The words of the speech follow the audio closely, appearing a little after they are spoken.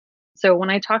So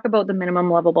when I talk about the minimum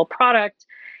lovable product,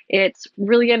 it's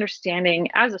really understanding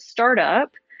as a startup,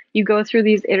 you go through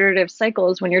these iterative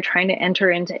cycles when you're trying to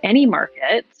enter into any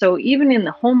market. So even in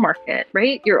the home market,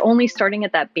 right? You're only starting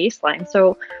at that baseline.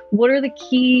 So what are the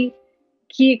key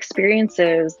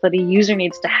experiences that a user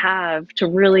needs to have to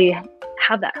really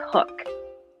have that hook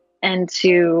and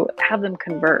to have them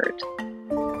convert?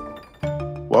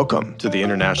 Welcome to the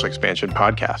International Expansion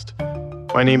Podcast.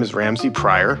 My name is Ramsey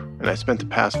Pryor, and I spent the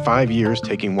past 5 years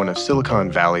taking one of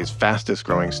Silicon Valley's fastest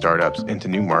growing startups into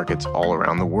new markets all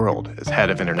around the world as head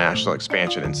of international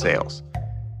expansion and sales.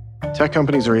 Tech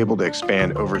companies are able to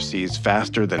expand overseas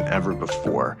faster than ever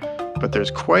before, but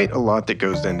there's quite a lot that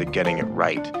goes into getting it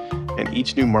right, and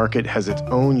each new market has its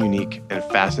own unique and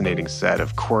fascinating set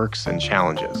of quirks and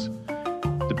challenges.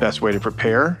 The best way to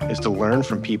prepare is to learn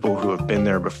from people who have been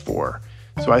there before.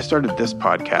 So I started this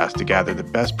podcast to gather the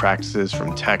best practices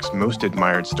from tech's most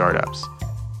admired startups.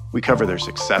 We cover their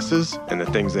successes and the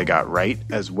things they got right,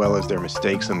 as well as their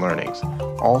mistakes and learnings,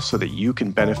 all so that you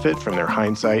can benefit from their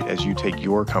hindsight as you take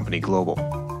your company global.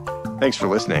 Thanks for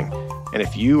listening. And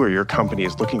if you or your company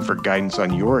is looking for guidance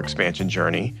on your expansion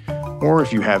journey, or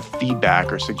if you have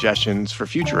feedback or suggestions for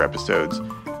future episodes,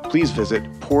 please visit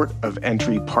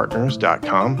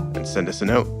portofentrypartners.com and send us a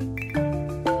note.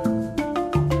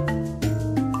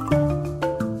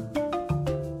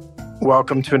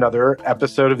 Welcome to another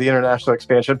episode of the International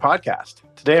Expansion Podcast.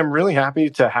 Today, I'm really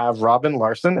happy to have Robyn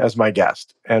Larsen as my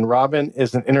guest. And Robyn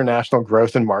is an international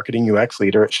growth and marketing UX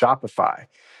leader at Shopify.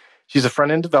 She's a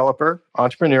front-end developer,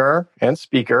 entrepreneur, and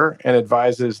speaker, and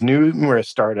advises numerous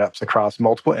startups across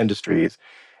multiple industries,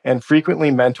 and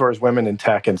frequently mentors women in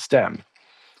tech and STEM.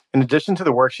 In addition to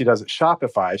the work she does at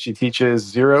Shopify, she teaches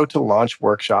zero to launch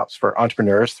workshops for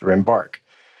entrepreneurs through Embark.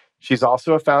 She's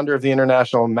also a founder of the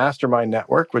International Mastermind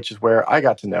Network, which is where I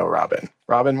got to know Robyn.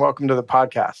 Robyn, welcome to the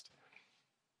podcast.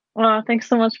 Well, thanks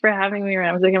so much for having me,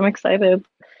 Ramsey. I'm excited.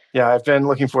 Yeah, I've been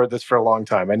looking forward to this for a long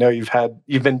time. I know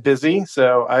you've been busy,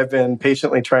 so I've been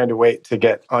patiently trying to wait to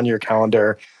get on your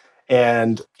calendar.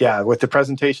 And yeah, with the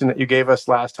presentation that you gave us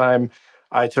last time,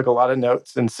 I took a lot of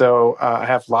notes. And so I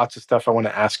have lots of stuff I want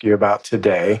to ask you about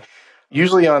today.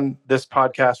 Usually on this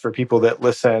podcast, for people that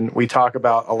listen, we talk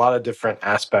about a lot of different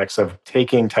aspects of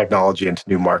taking technology into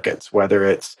new markets, whether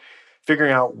it's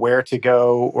figuring out where to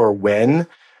go or when,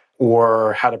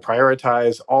 or how to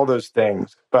prioritize, all those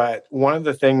things. But one of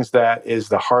the things that is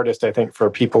the hardest, I think, for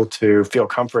people to feel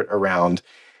comfort around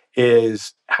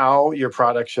is how your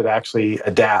product should actually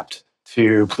adapt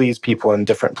to please people in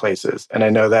different places. And I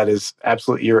know that is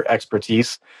absolutely your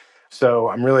expertise. So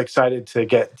I'm really excited to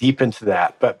get deep into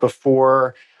that. But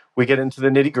before we get into the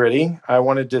nitty-gritty, I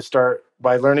wanted to start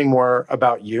by learning more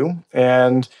about you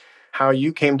and how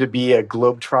you came to be a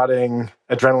globetrotting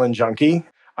adrenaline junkie.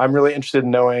 I'm really interested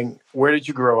in knowing, where did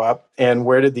you grow up and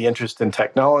where did the interest in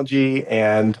technology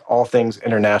and all things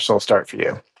international start for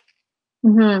you?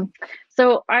 Mm-hmm.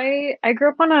 So I grew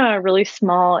up on a really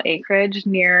small acreage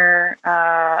near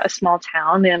a small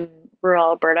town in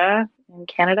rural Alberta in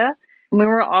Canada. We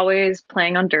were always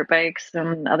playing on dirt bikes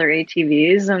and other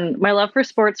ATVs. And my love for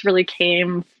sports really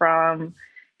came from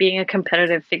being a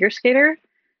competitive figure skater.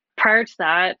 Prior to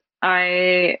that,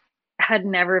 I had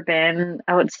never been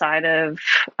outside of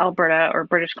Alberta or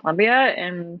British Columbia.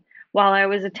 And while I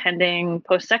was attending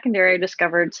post-secondary, I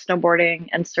discovered snowboarding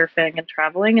and surfing and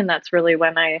traveling. And that's really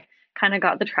when I kind of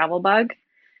got the travel bug.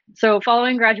 So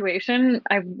following graduation,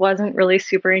 I wasn't really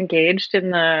super engaged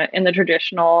in the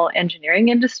traditional engineering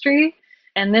industry.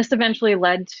 And this eventually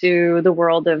led to the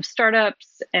world of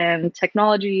startups and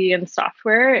technology and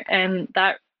software. And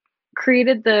that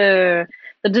created the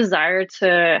desire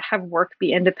to have work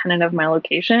be independent of my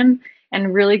location,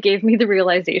 and really gave me the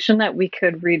realization that we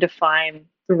could redefine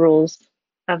the rules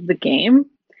of the game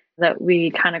that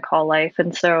we kind of call life.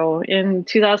 And so in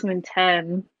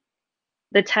 2010,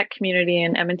 the tech community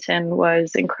in Edmonton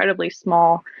was incredibly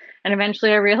small. And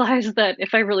eventually I realized that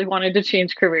if I really wanted to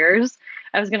change careers,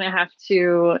 I was going to have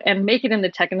to, and make it in the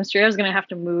tech industry, I was going to have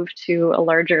to move to a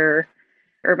larger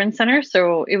urban center.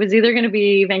 So it was either going to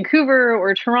be Vancouver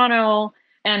or Toronto.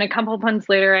 And a couple of months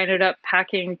later, I ended up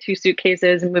packing 2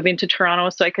 suitcases and moving to Toronto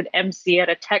so I could MC at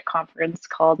a tech conference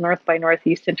called North by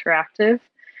Northeast Interactive.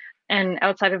 And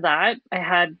outside of that, I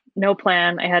had no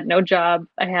plan. I had no job.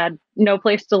 I had no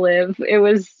place to live. It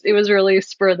was really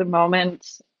spur of the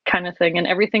moment kind of thing. And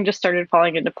everything just started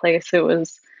falling into place. It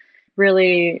was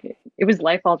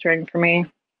life altering for me.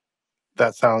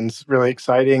 That sounds really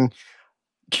exciting.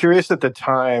 Curious, at the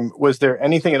time, was there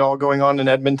anything at all going on in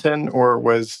Edmonton, or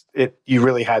was it you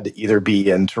really had to either be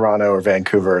in Toronto or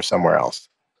Vancouver or somewhere else?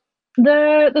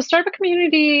 The startup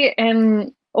community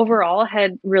in overall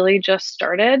had really just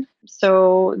started.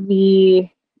 So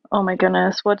oh my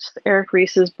goodness, what's Eric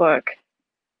Ries's book?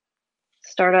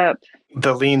 Startup.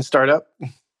 The Lean Startup?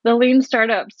 The Lean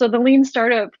Startup. So the Lean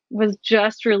Startup was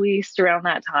just released around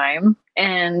that time,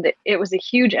 and it was a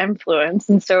huge influence.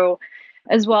 And so,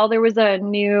 as well, there was a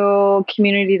new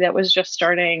community that was just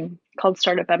starting called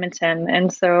Startup Edmonton.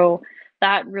 And so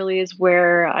that really is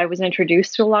where I was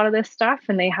introduced to a lot of this stuff.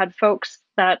 And they had folks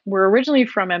that were originally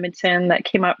from Edmonton that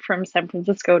came up from San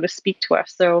Francisco to speak to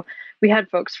us. So we had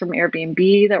folks from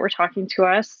Airbnb that were talking to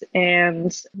us, and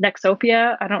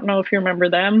Nexopia. I don't know if you remember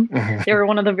them. They were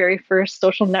one of the very first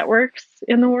social networks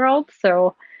in the world.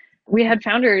 So we had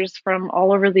founders from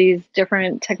all over these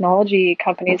different technology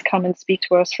companies come and speak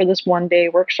to us for this 1 day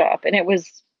workshop. And it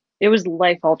was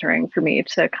life altering for me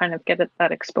to kind of get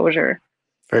that exposure.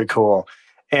 Very cool.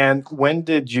 And when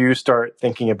did you start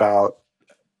thinking about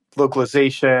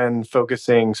localization,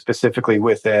 focusing specifically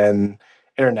within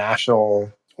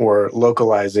international or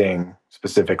localizing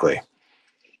specifically?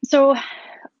 So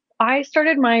I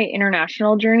started my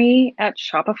international journey at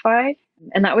Shopify,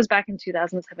 and that was back in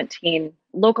 2017.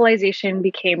 Localization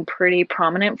became pretty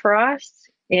prominent for us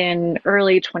in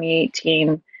early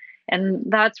 2018. And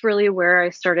that's really where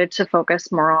I started to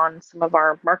focus more on some of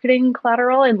our marketing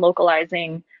collateral and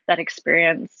localizing that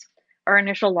experience. Our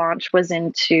initial launch was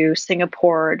into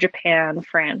Singapore, Japan,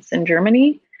 France, and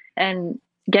Germany. And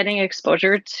getting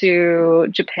exposure to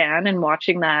Japan and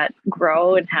watching that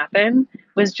grow and happen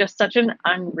was just such an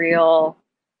unreal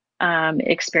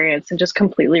experience, and just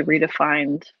completely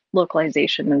redefined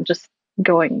localization and just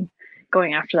going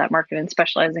after that market and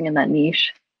specializing in that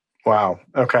niche. Wow.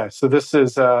 Okay. So this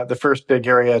is the first big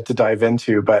area to dive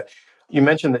into, but you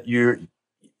mentioned that you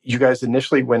guys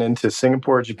initially went into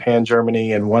Singapore, Japan,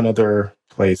 Germany, and one other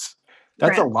place.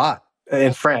 That's a France. lot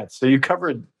in France. So you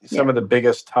covered Yeah. some of the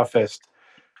biggest, toughest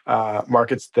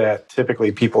markets that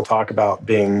typically people talk about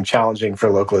being challenging for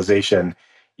localization.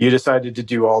 You decided to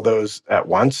do all those at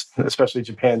once, especially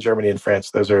Japan, Germany, and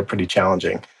France. Those are pretty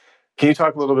challenging. Can you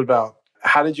talk a little bit about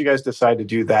how did you guys decide to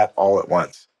do that all at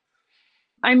once?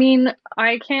 I mean,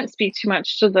 I can't speak too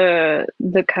much to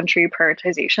the country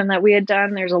prioritization that we had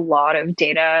done. There's a lot of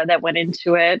data that went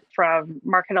into it, from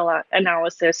market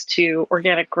analysis to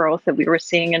organic growth that we were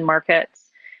seeing in markets.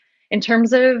 In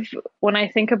terms of when I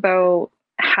think about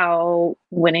how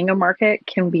winning a market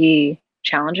can be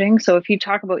challenging. So if you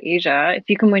talk about Asia, if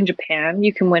you can win Japan,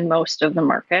 you can win most of the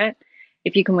market.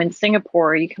 If you can win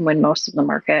Singapore, you can win most of the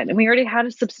market. And we already had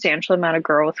a substantial amount of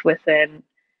growth within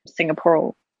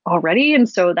Singapore already. And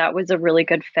so that was a really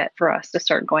good fit for us to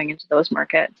start going into those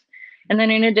markets. And then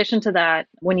in addition to that,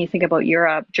 when you think about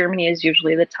Europe, Germany is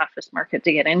usually the toughest market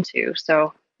to get into.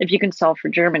 So if you can solve for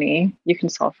Germany, you can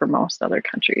solve for most other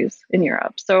countries in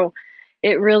Europe. So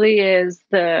it really is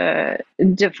the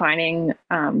defining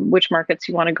which markets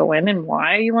you want to go in and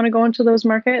why you want to go into those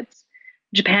markets.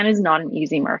 Japan is not an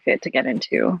easy market to get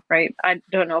into, right? I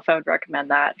don't know if I would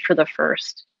recommend that for the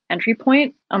first entry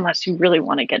point unless you really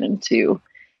want to get into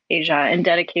Asia and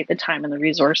dedicate the time and the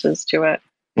resources to it.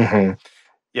 Mm-hmm.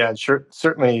 Yeah, sure.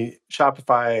 Certainly,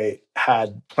 Shopify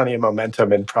had plenty of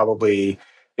momentum and probably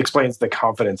explains the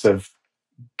confidence of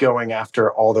going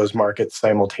after all those markets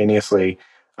simultaneously.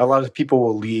 A lot of people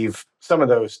will leave some of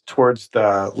those towards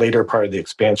the later part of the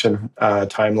expansion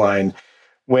timeline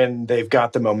when they've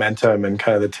got the momentum and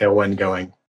kind of the tailwind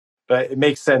going. But it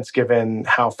makes sense given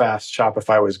how fast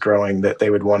Shopify was growing that they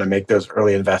would want to make those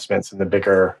early investments in the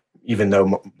bigger, even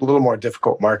though a little more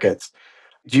difficult markets.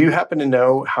 Do you happen to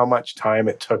know how much time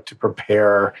it took to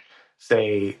prepare,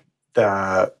 say,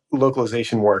 the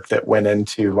localization work that went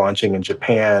into launching in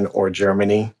Japan or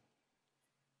Germany?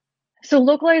 So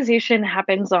localization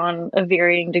happens on a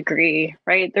varying degree,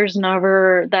 right? There's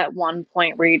never that one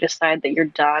point where you decide that you're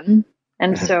done.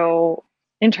 And Mhm. so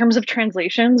in terms of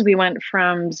translations, we went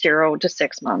from 0 to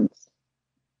 6 months.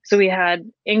 So we had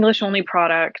English only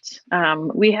product.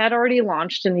 We had already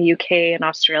launched in the UK and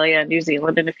Australia and New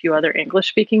Zealand and a few other English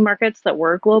speaking markets that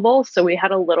were global. So we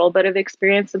had a little bit of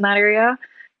experience in that area.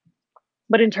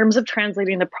 But in terms of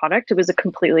translating the product, it was a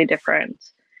completely different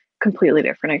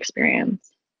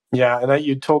experience. Yeah, and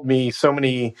you told me so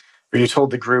many, or you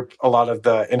told the group a lot of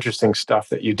the interesting stuff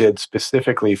that you did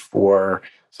specifically for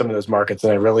some of those markets,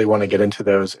 and I really want to get into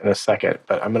those in a second.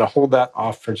 But I'm going to hold that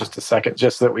off for just a second,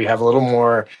 just so that we have a little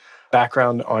more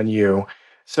background on you.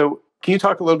 So, can you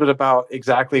talk a little bit about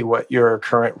exactly what your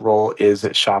current role is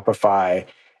at Shopify?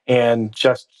 And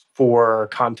just for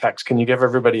context, can you give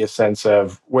everybody a sense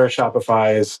of where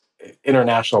Shopify's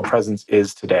international presence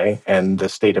is today and the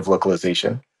state of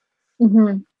localization?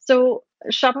 So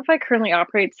Shopify currently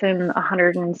operates in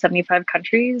 175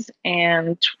 countries,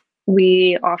 and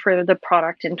we offer the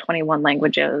product in 21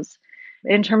 languages.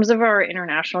 In terms of our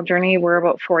international journey, we're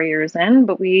about 4 years in,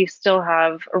 but we still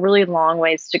have a really long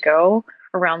ways to go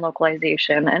around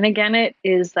localization. And again, it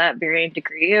is that varying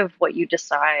degree of what you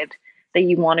decide that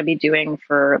you want to be doing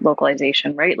for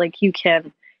localization, right? Like you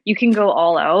can go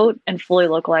all out and fully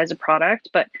localize a product,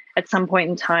 but at some point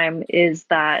in time, is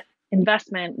that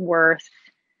investment worth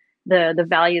the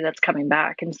value that's coming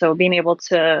back? And so being able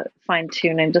to fine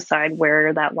tune and decide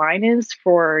where that line is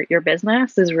for your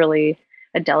business is really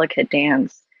a delicate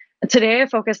dance. Today, I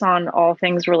focus on all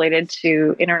things related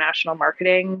to international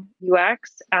marketing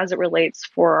UX as it relates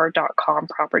for our .com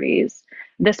properties.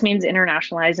 This means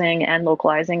internationalizing and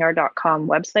localizing our .com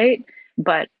website,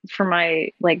 but for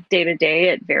my like day to day,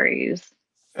 it varies.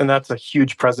 And that's a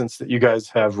huge presence that you guys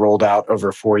have rolled out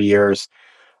over 4 years.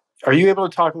 Are you able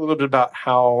to talk a little bit about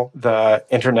how the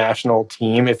international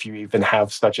team, if you even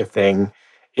have such a thing,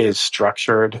 is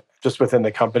structured just within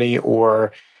the company,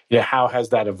 or how has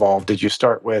that evolved? Did you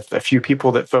start with a few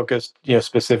people that focused,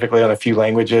 specifically on a few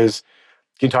languages?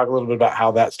 Can you talk a little bit about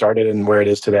how that started and where it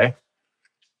is today?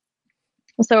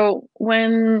 So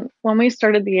when we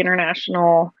started the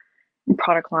international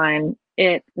product line,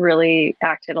 it really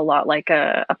acted a lot like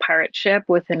a pirate ship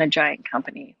within a giant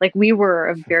company. Like we were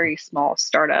a very small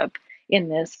startup in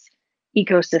this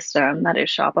ecosystem that is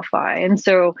Shopify. And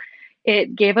so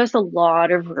it gave us a lot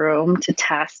of room to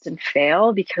test and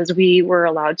fail because we were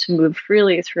allowed to move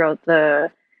freely throughout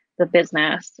the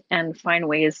business and find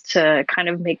ways to kind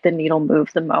of make the needle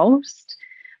move the most.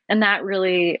 And that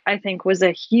really, I think, was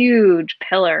a huge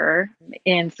pillar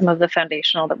in some of the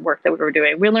foundational work that we were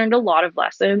doing. We learned a lot of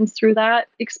lessons through that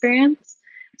experience.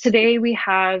 Today, we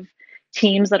have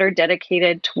teams that are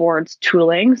dedicated towards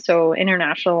tooling, so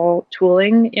international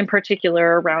tooling, in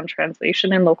particular around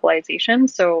translation and localization.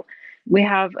 So we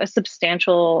have a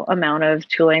substantial amount of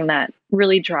tooling that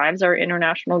really drives our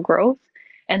international growth.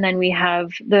 And then we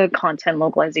have the content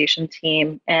localization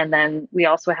team. And then we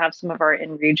also have some of our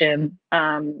in region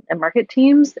and market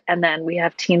teams. And then we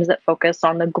have teams that focus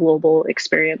on the global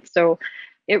experience. So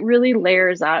it really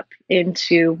layers up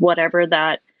into whatever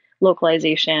that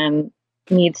localization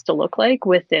needs to look like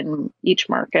within each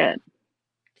market.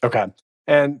 Okay.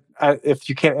 And if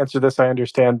you can't answer this, I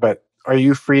understand, but are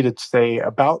you free to say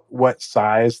about what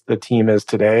size the team is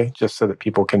today, just so that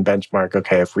people can benchmark?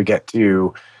 Okay, if we get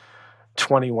to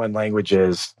 21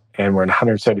 languages and we're in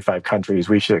 175 countries,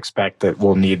 we should expect that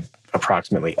we'll need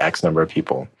approximately X number of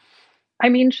people. I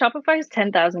mean, Shopify is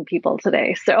 10,000 people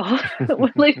today. So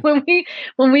like when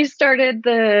we started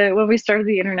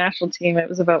the international team, it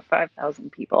was about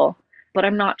 5,000 people. But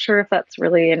I'm not sure if that's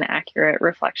really an accurate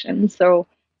reflection. So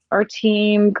our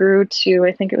team grew to,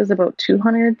 I think it was about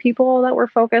 200 people that were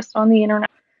focused on the internet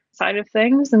side of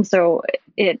things. And so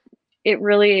it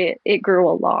it grew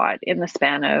a lot in the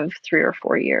span of 3 or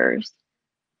 4 years.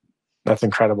 That's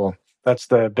incredible. That's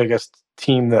the biggest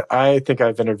team that I think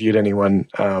I've interviewed anyone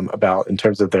about in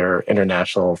terms of their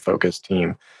international focused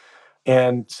team.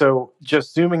 And so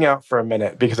just zooming out for a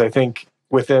minute, because I think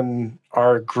within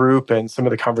our group and some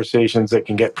of the conversations that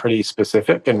can get pretty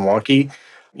specific and wonky,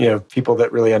 people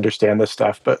that really understand this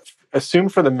stuff. But assume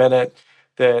for the minute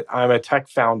that I'm a tech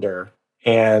founder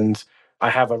and I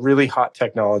have a really hot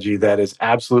technology that is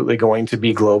absolutely going to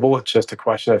be global. It's just a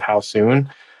question of how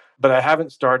soon. But I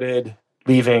haven't started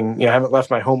leaving, I haven't left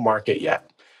my home market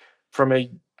yet. From a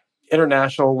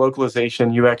international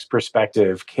localization UX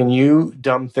perspective, can you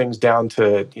dumb things down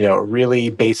to, a really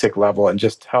basic level and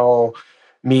just tell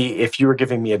me, if you were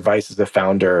giving me advice as a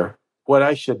founder, what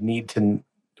I should need to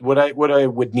what I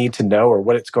would need to know, or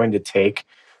what it's going to take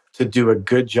to do a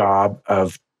good job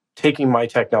of taking my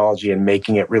technology and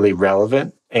making it really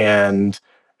relevant and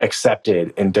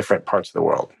accepted in different parts of the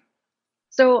world?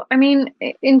 So, I mean,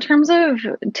 in terms of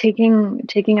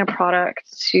taking a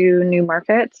product to new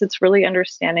markets, it's really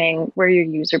understanding where your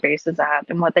user base is at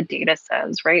and what the data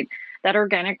says, right? That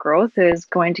organic growth is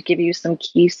going to give you some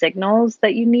key signals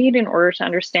that you need in order to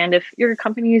understand if your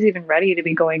company is even ready to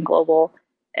be going global.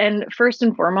 And first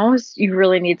and foremost, you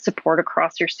really need support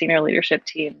across your senior leadership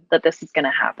team that this is going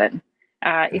to happen.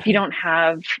 If you Mhm. don't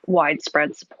have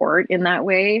widespread support in that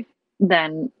way,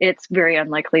 then it's very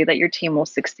unlikely that your team will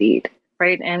succeed,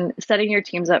 right? And setting your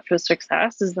teams up for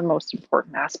success is the most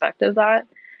important aspect of that,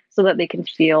 so that they can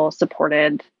feel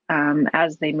supported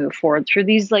as they move forward through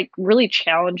these like really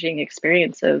challenging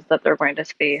experiences that they're going to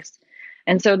face.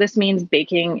 And so this means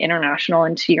baking international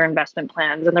into your investment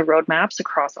plans and the roadmaps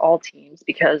across all teams,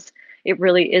 because it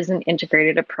really is an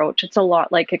integrated approach. It's a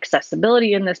lot like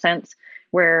accessibility in the sense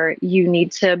where you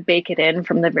need to bake it in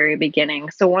from the very beginning.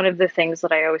 So one of the things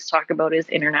that I always talk about is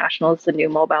international is the new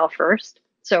mobile first.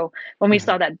 So when we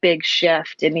saw Mhm. that big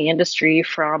shift in the industry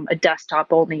from a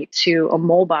desktop only to a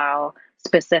mobile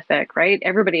specific, right?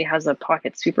 Everybody has a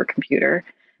pocket-sized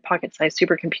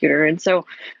supercomputer. And so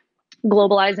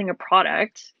globalizing a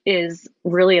product is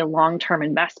really a long-term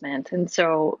investment. And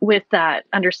so with that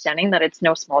understanding that it's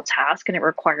no small task and it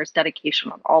requires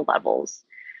dedication on all levels.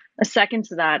 A second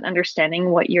to that, understanding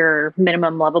what your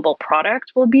minimum lovable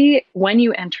product will be when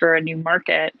you enter a new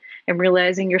market and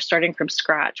realizing you're starting from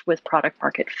scratch with product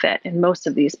market fit in most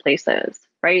of these places,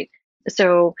 right?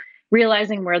 So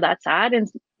realizing where that's at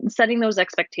and setting those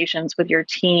expectations with your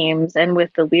teams and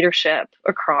with the leadership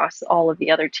across all of the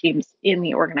other teams in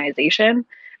the organization,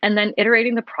 and then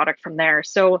iterating the product from there.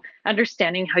 So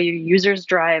understanding how your users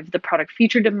drive the product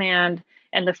feature demand,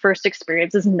 and the first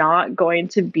experience is not going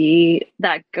to be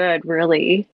that good,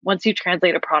 really. Once you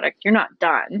translate a product, you're not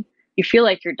done. You feel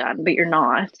like you're done, but you're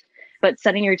not. But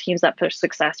setting your teams up for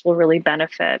success will really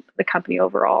benefit the company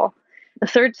overall. The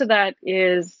third to that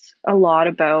is a lot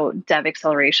about dev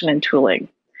acceleration and tooling.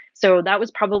 So that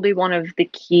was probably one of the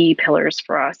key pillars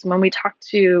for us. And when we talked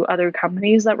to other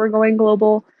companies that were going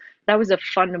global, that was a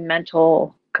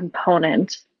fundamental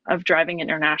component of driving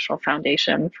international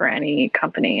foundation for any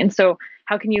company. And so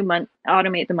how can you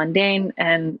automate the mundane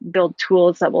and build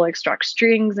tools that will extract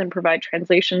strings and provide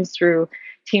translations through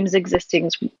teams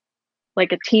existing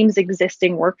like a team's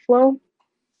existing workflow?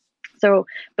 So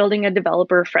building a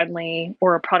developer friendly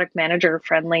or a product manager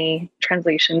friendly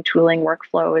translation tooling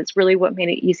workflow is really what made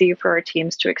it easy for our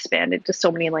teams to expand into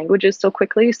so many languages so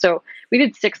quickly. So we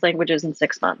did 6 languages in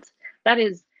 6 months. That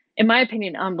is, in my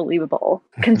opinion, unbelievable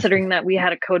considering that we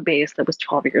had a code base that was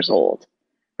 12 years old,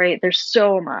 right? There's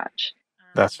so much.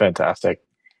 That's fantastic.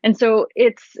 And so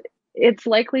it's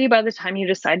likely by the time you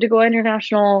decide to go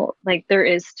international, like there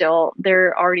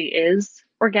already is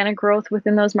organic growth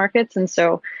within those markets. And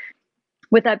so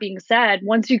with that being said,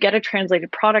 once you get a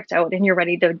translated product out and you're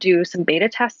ready to do some beta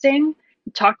testing,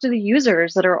 talk to the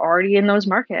users that are already in those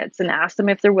markets and ask them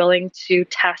if they're willing to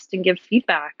test and give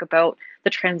feedback about the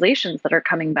translations that are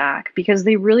coming back because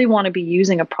they really want to be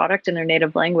using a product in their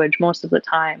native language most of the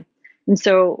time. And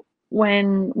so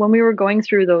when we were going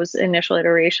through those initial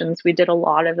iterations, we did a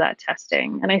lot of that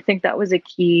testing. And I think that was a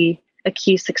key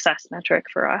success metric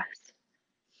for us.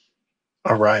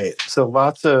 All right. So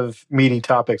lots of meaty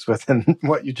topics within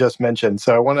what you just mentioned.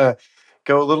 So I want to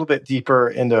go a little bit deeper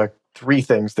into three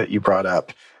things that you brought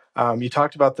up. You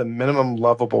talked about the minimum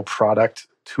lovable product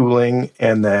tooling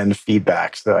and then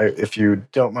feedback. So if you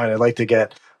don't mind, I'd like to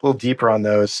get a little deeper on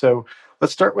those. So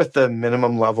let's start with the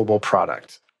minimum lovable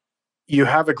product. You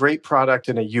have a great product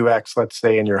in a UX, let's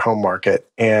say in your home market,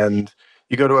 and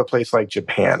you go to a place like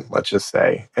Japan, let's just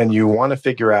say, and you want to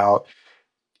figure out,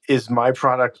 is my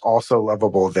product also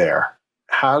lovable there?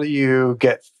 How do you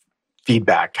get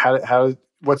feedback?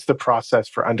 What's the process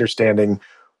for understanding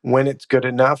when it's good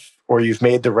enough or you've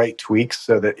made the right tweaks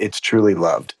so that it's truly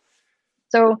loved?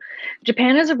 So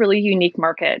Japan is a really unique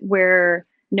market where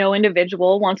no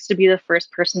individual wants to be the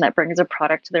first person that brings a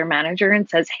product to their manager and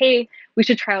says, "Hey, we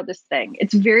should try out this thing."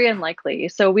 It's very unlikely.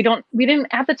 So we didn't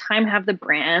at the time have the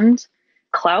brand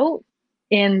clout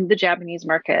in the Japanese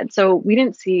market. So we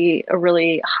didn't see a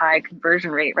really high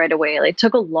conversion rate right away. It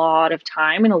took a lot of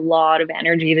time and a lot of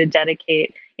energy to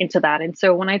dedicate into that. And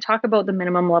so when I talk about the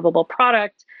minimum lovable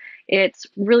product, it's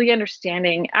really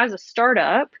understanding as a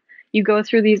startup you go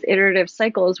through these iterative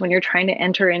cycles when you're trying to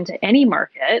enter into any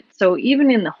market. So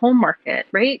even in the home market,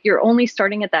 right? You're only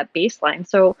starting at that baseline.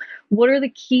 So what are the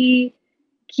key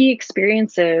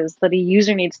experiences that a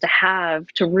user needs to have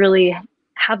to really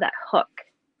have that hook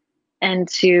and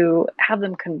to have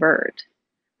them convert,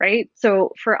 right?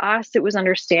 So for us, it was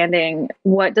understanding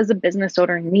what does a business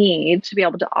owner need to be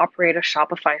able to operate a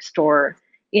Shopify store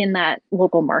in that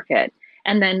local market,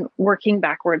 and then working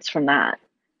backwards from that,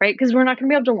 right? Because we're not going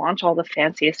to be able to launch all the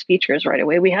fanciest features right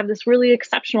away. We have this really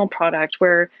exceptional product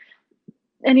where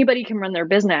anybody can run their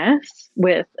business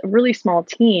with a really small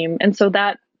team. And so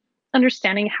that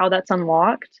understanding how that's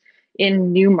unlocked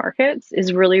in new markets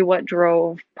is really what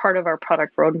drove part of our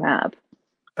product roadmap.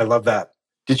 I love that.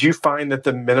 Did you find that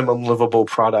the minimum livable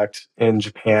product in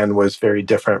Japan was very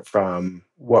different from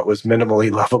what was minimally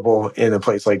lovable in a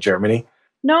place like Germany?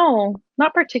 No,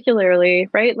 not particularly,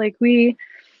 right?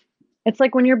 It's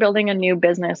like when you're building a new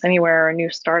business anywhere or a new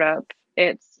startup,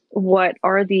 it's what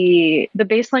are the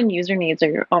baseline user needs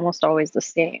are almost always the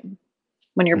same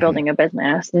when you're Mhm. building a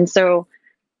business. And so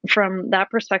from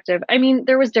that perspective, I mean,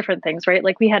 there was different things, right?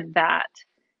 Like we had VAT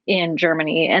in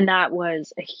Germany. And that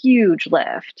was a huge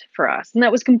lift for us. And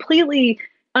that was completely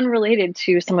unrelated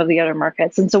to some of the other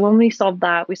markets. And so when we solved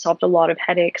that, we solved a lot of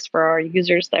headaches for our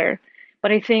users there.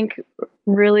 But I think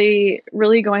really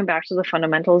going back to the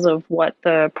fundamentals of what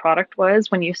the product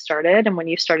was when you started and when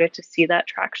you started to see that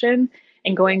traction,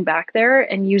 and going back there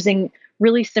and using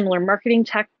really similar marketing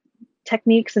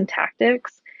techniques and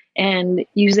tactics, and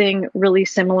using really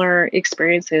similar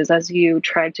experiences as you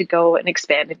tried to go and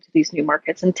expand into these new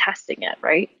markets and testing it,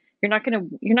 right? You're not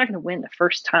gonna win the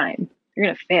first time. You're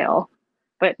gonna fail,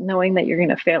 but knowing that you're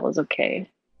gonna fail is okay.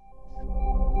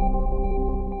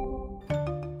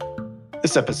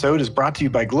 This episode is brought to you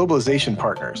by Globalization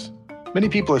Partners. Many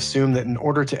people assume that in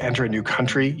order to enter a new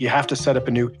country, you have to set up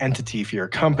a new entity for your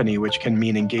company, which can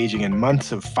mean engaging in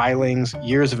months of filings,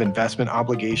 years of investment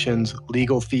obligations,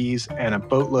 legal fees, and a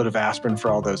boatload of aspirin for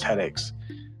all those headaches.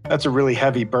 That's a really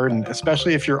heavy burden,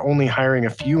 especially if you're only hiring a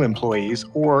few employees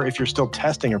or if you're still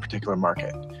testing a particular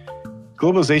market.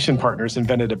 Globalization Partners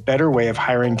invented a better way of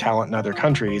hiring talent in other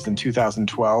countries in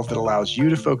 2012 that allows you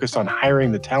to focus on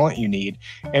hiring the talent you need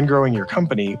and growing your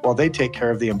company while they take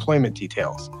care of the employment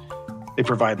details. They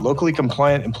provide locally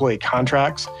compliant employee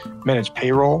contracts, manage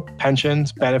payroll,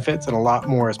 pensions, benefits, and a lot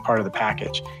more as part of the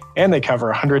package. And they cover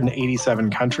 187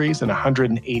 countries and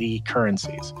 180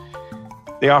 currencies.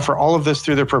 They offer all of this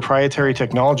through their proprietary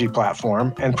technology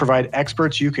platform and provide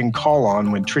experts you can call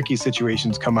on when tricky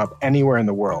situations come up anywhere in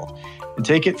the world. And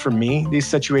take it from me, these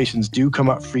situations do come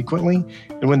up frequently,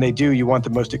 and when they do, you want the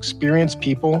most experienced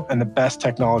people and the best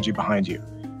technology behind you.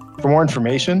 For more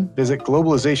information, visit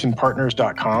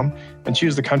globalizationpartners.com and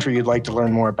choose the country you'd like to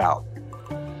learn more about.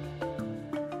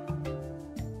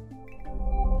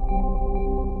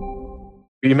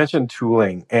 You mentioned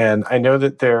tooling, and I know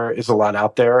that there is a lot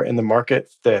out there in the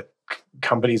market that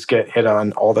companies get hit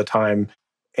on all the time.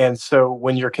 And so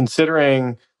when you're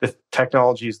considering the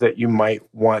technologies that you might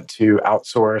want to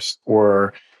outsource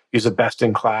or use a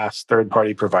best-in-class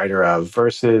third-party provider of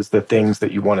versus the things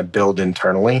that you want to build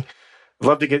internally, I'd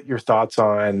love to get your thoughts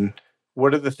on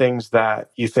what are the things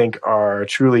that you think are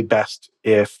truly best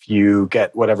if you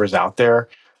get whatever's out there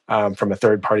from a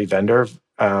third-party vendor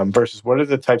versus what are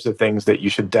the types of things that you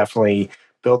should definitely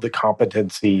build the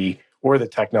competency or the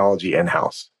technology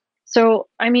in-house? So,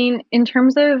 I mean, in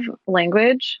terms of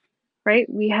language, right,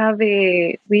 we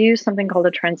use something called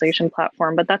a translation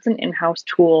platform, but that's an in-house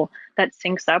tool that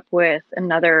syncs up with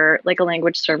another, like a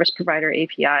language service provider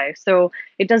API. So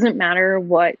it doesn't matter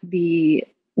what the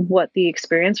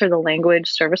experience or the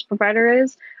language service provider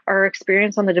is. Our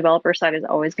experience on the developer side is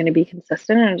always going to be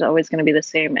consistent and it's always going to be the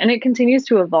same. And it continues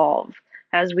to evolve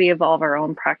as we evolve our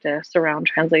own practice around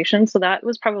translation. So that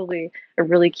was probably a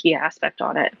really key aspect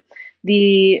on it.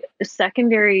 The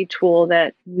secondary tool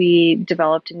that we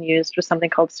developed and used was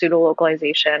something called pseudo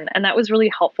localization. And that was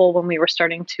really helpful when we were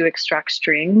starting to extract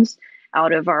strings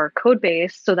out of our code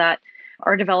base so that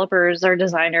our developers, our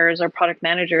designers, our product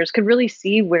managers could really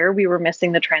see where we were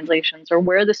missing the translations or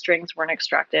where the strings weren't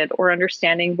extracted or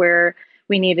understanding where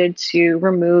we needed to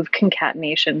remove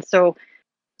concatenation. So,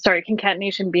 sorry,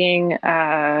 concatenation being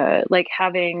like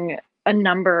having a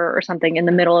number or something in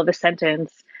the middle of a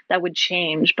sentence that would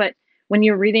change. But when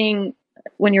you're reading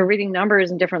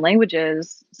numbers in different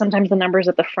languages, sometimes the number's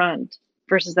at the front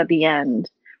versus at the end,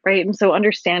 right? And so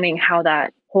understanding how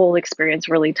that whole experience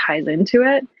really ties into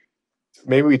it.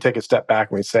 Maybe we take a step back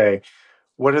and we say,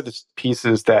 what are the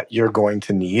pieces that you're going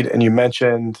to need? And you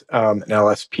mentioned an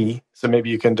LSP. So maybe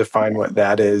you can define what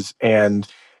that is and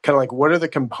kind of like what are the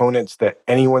components that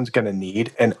anyone's going to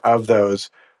need? And of those,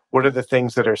 what are the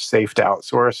things that are safe to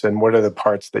outsource and what are the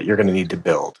parts that you're going to need to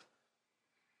build?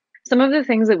 Some of the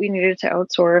things that we needed to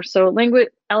outsource. So language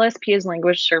LSP is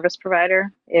language service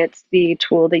provider. It's the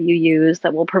tool that you use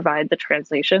that will provide the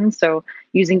translation. So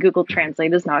using Google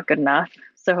Translate is not good enough.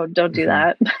 So don't do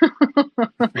that.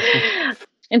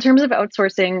 In terms of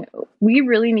outsourcing, we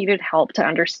really needed help to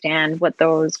understand what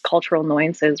those cultural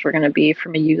nuances were going to be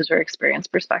from a user experience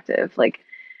perspective. Like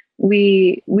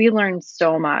we learned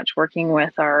so much working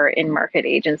with our in-market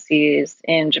agencies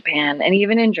in Japan and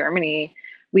even in Germany.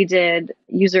 We did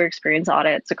user experience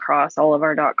audits across all of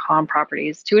our .com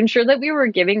properties to ensure that we were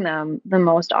giving them the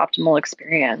most optimal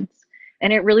experience.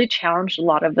 And it really challenged a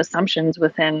lot of assumptions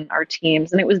within our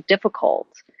teams. And it was difficult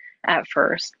at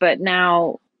first, but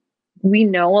now we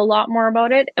know a lot more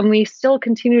about it. And we still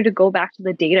continue to go back to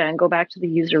the data and go back to the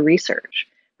user research,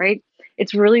 right?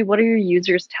 It's really what are your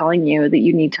users telling you that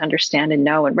you need to understand and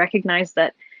know and recognize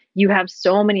that you have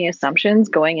so many assumptions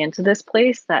going into this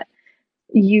place that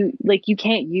you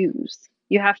can't use.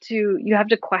 You have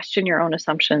to question your own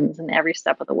assumptions in every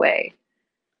step of the way.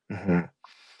 Mm-hmm.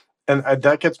 And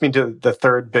that gets me to the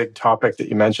third big topic that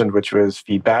you mentioned, which was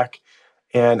feedback.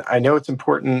 And I know it's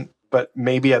important, but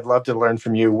maybe I'd love to learn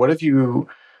from you. What did you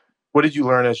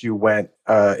learn as you went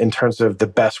in terms of the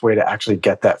best way to actually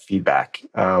get that feedback?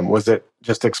 Was it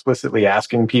just explicitly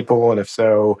asking people? And if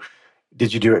so,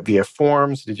 did you do it via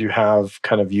forms? Did you have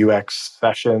kind of UX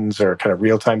sessions or kind of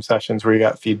real-time sessions where you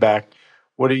got feedback?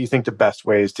 What do you think the best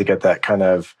ways to get that kind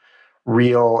of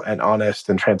real and honest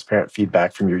and transparent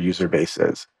feedback from your user base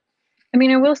is? I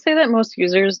mean, I will say that most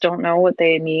users don't know what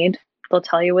they need. They'll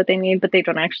tell you what they need, but they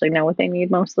don't actually know what they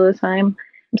need most of the time.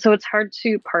 So it's hard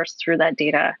to parse through that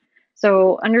data.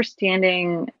 So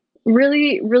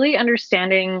really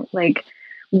understanding like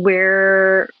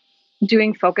where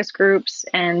doing focus groups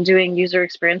and doing user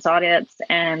experience audits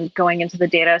and going into the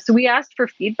data. So we asked for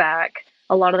feedback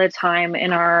a lot of the time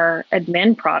in our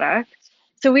admin product.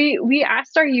 So we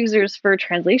asked our users for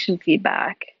translation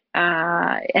feedback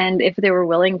and if they were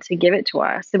willing to give it to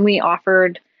us. And we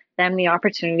offered them the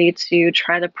opportunity to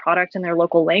try the product in their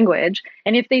local language.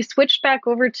 And if they switched back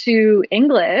over to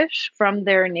English from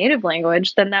their native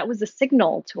language, then that was a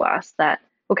signal to us that,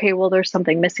 okay, well, there's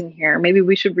something missing here. Maybe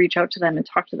we should reach out to them and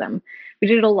talk to them. We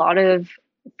did a lot of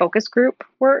focus group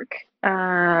work,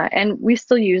 and we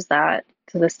still use that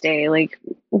to this day. Like,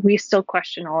 we still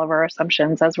question all of our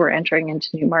assumptions as we're entering into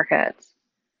new markets.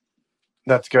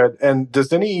 That's good. And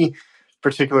does any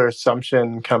particular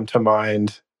assumption come to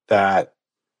mind that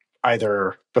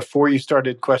either before you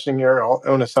started questioning your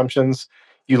own assumptions,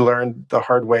 you learned the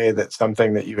hard way that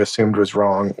something that you assumed was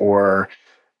wrong, or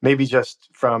maybe just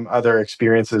from other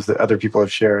experiences that other people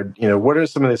have shared? What are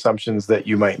some of the assumptions that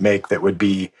you might make that would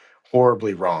be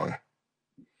horribly wrong?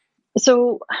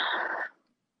 So,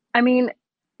 I mean,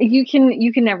 you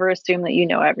can never assume that you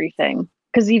know everything,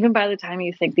 because even by the time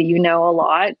you think that you know a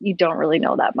lot, you don't really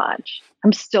know that much.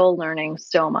 I'm still learning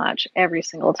so much every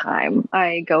single time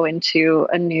I go into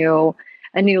a new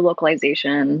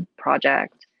localization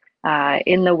project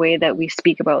in the way that we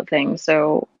speak about things.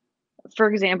 So,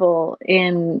 for example,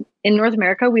 in North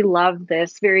America, we love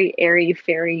this very airy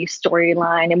fairy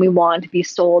storyline, and we want to be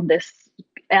sold this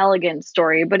elegant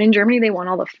story. But in Germany, they want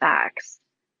all the facts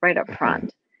right up Mhm.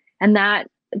 front, and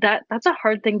that's a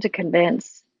hard thing to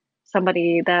convince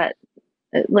somebody that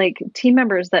like team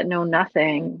members that know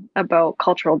nothing about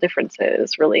cultural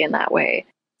differences really in that way.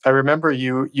 I remember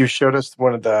you showed us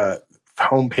one of the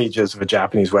home pages of a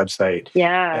Japanese website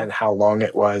Yeah. and how long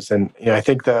it was. And I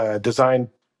think the design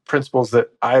principles that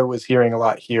I was hearing a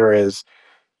lot here is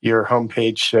your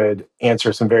homepage should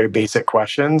answer some very basic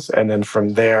questions, and then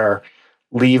from there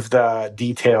leave the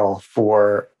detail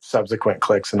for subsequent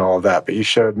clicks and all of that. But you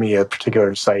showed me a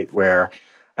particular site where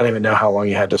I don't even know how long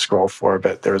you had to scroll for,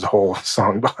 but there was a whole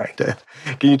song behind it.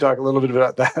 Can you talk a little bit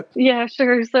about that? Yeah,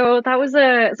 sure. So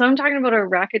I'm talking about a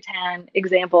Rakuten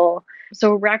example.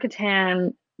 So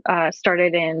Rakuten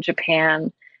started in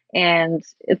Japan, and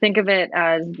think of it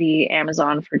as the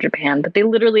Amazon for Japan, but they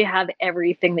literally have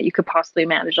everything that you could possibly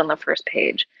manage on the first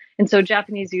page. And so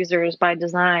Japanese users by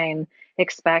design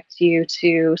expect you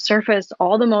to surface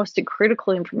all the most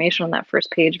critical information on that first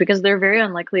page because they're very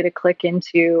unlikely to click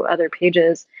into other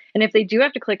pages. And if they do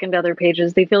have to click into other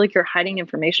pages, they feel like you're hiding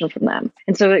information from them.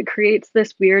 And so it creates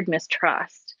this weird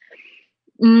mistrust.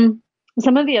 Mm.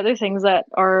 Some of the other things that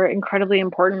are incredibly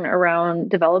important around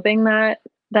developing that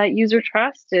user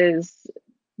trust is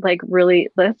like really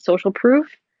the social proof.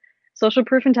 Social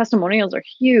proof and testimonials are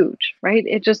huge, right?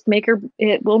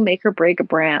 It will make or break a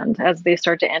brand as they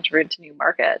start to enter into new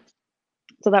markets.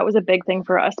 So that was a big thing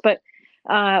for us. But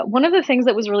one of the things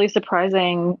that was really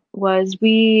surprising was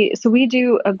we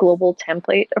do a global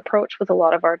template approach with a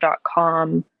lot of our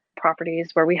 .com properties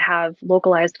where we have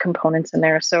localized components in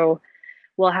there. So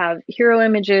we'll have hero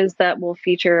images that will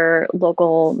feature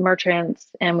local merchants,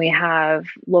 and we have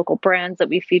local brands that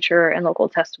we feature and local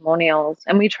testimonials.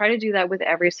 And we try to do that with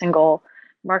every single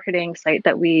marketing site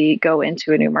that we go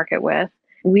into a new market with.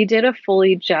 We did a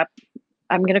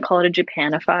I'm going to call it a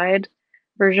Japanified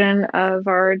version of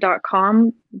our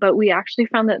 .com, but we actually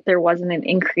found that there wasn't an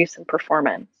increase in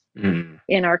performance Mm.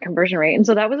 in our conversion rate. And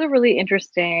so that was a really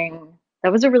interesting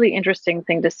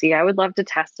thing to see. I would love to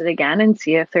test it again and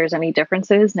see if there's any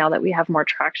differences now that we have more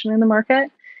traction in the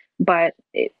market. But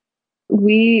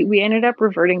we ended up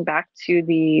reverting back to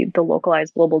the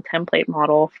localized global template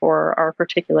model for our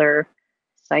particular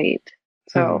site.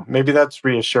 So Maybe that's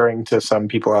reassuring to some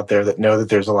people out there that know that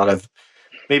there's a lot of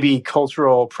maybe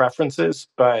cultural preferences,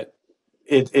 but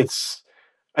it's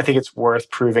I think it's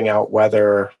worth proving out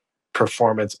whether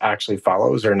performance actually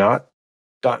follows or not.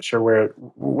 Not sure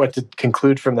what to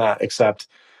conclude from that, except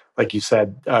like you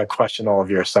said, question all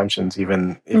of your assumptions,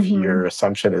 even if Hmm. your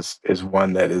assumption is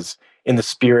one that is in the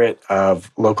spirit of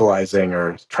localizing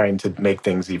or trying to make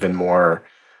things even more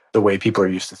the way people are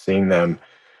used to seeing them.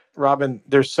 Robyn,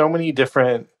 there's so many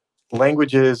different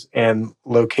languages and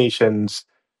locations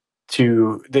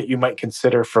to that you might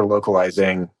consider for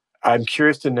localizing. I'm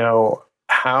curious to know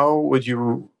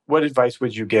what advice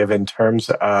would you give in terms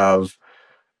of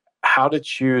how to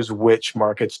choose which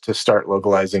markets to start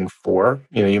localizing for?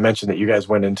 You know, you mentioned that you guys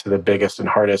went into the biggest and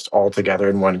hardest all together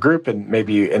in one group, and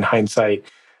maybe in hindsight,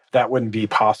 that wouldn't be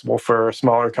possible for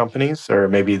smaller companies, or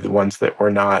maybe the ones that were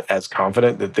not as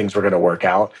confident that things were going to work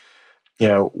out. You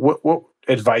know, what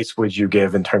advice would you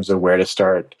give in terms of where to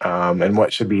start, and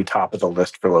what should be top of the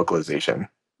list for localization?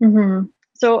 Hmm.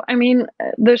 So, I mean,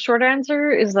 the short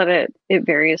answer is that it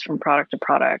varies from product to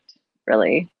product,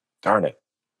 really. Darn it.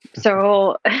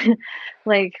 So,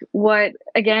 like, what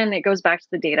again, it goes back to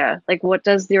the data. Like, what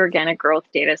does the organic growth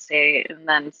data say? And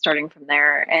then starting from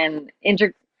there and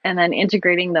then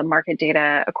integrating the market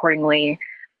data accordingly.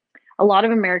 A lot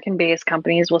of American-based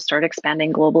companies will start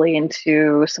expanding globally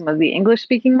into some of the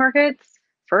English-speaking markets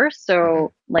first. Mhm.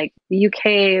 So, like the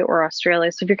UK or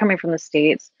Australia. So, if you're coming from the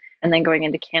States and then going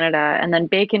into Canada, and then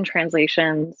bake in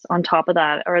translations on top of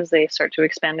that, or as they start to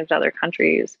expand into other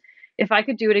countries. If I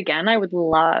could do it again, I would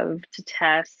love to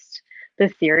test the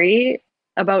theory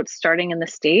about starting in the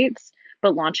States,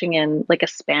 but launching in like a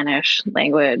Spanish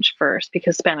language first,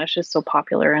 because Spanish is so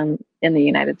popular in the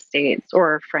United States,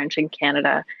 or French in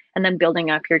Canada, and then building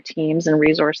up your teams and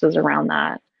resources around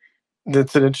that.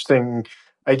 That's an interesting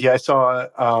idea. I saw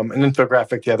an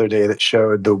infographic the other day that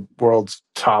showed the world's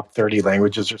top 30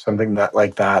 languages or something that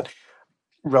like that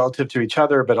relative to each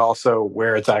other, but also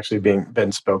where it's actually being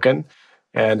been spoken.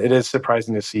 And it is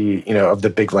surprising to see, you know, of the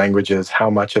big languages, how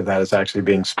much of that is actually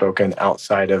being spoken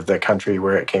outside of the country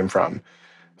where it came from.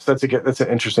 So that's an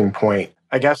interesting point.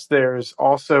 I guess there's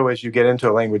also, as you get into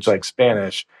a language like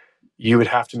Spanish, you would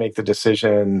have to make the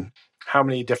decision, how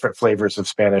many different flavors of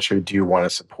Spanish do you want to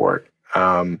support?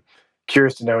 Um,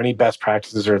 Curious to know any best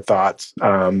practices or thoughts.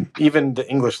 Even the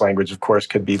English language, of course,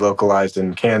 could be localized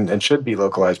and can and should be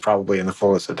localized probably in the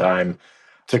fullest of time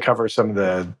to cover some of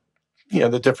the, you know,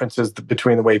 the differences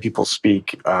between the way people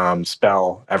speak,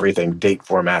 spell, everything, date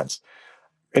formats.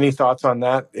 Any thoughts on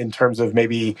that in terms of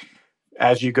maybe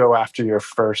as you go after your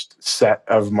first set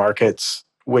of markets,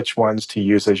 which ones to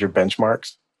use as your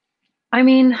benchmarks? I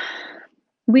mean,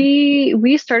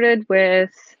 we started with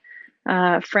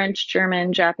French,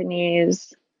 German,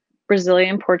 Japanese,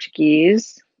 Brazilian,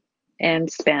 Portuguese,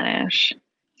 and Spanish.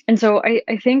 And so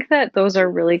I think that those are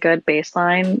really good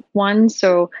baseline ones.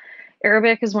 So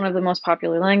Arabic is one of the most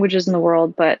popular languages in the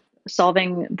world, but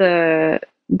solving the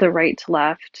right to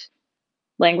left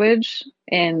language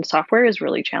in software is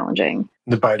really challenging.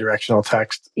 The bidirectional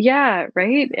text. Yeah,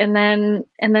 right. And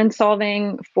then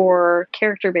solving for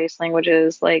character-based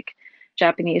languages like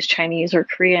Japanese, Chinese, or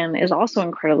Korean is also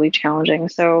incredibly challenging.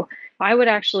 So I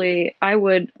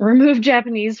would remove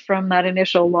Japanese from that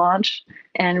initial launch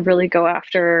and really go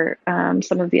after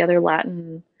some of the other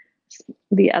Latin-based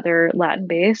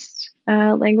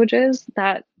languages.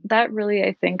 That really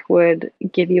I think would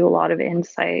give you a lot of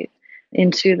insight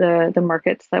into the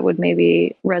markets that would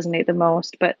maybe resonate the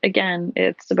most. But again,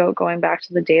 it's about going back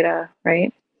to the data,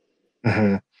 right?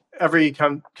 Mm-hmm. Every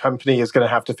company is going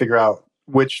to have to figure out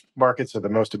which markets are the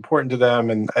most important to them.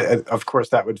 And of course,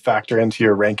 that would factor into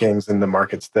your rankings and the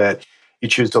markets that you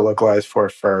choose to localize for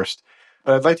first.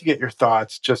 But I'd like to get your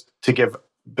thoughts just to give,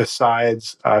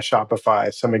 besides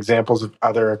Shopify, some examples of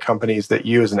other companies that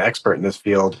you, as an expert in this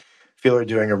field, feel are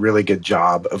doing a really good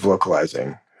job of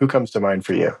localizing. Who comes to mind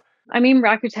for you? I mean,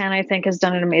 Rakuten, I think, has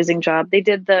done an amazing job. They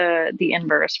did the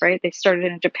inverse, right? They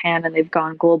started in Japan and they've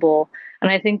gone global,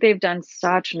 and I think they've done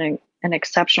such an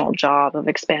exceptional job of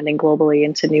expanding globally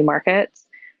into new markets.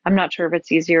 I'm not sure if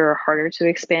it's easier or harder to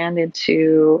expand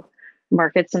into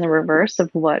markets in the reverse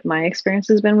of what my experience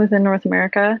has been within North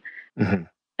America. Mm-hmm.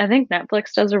 I think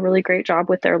Netflix does a really great job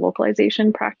with their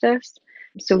localization practice.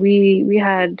 So we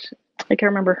had, I can't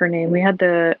remember her name. We had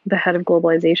the head of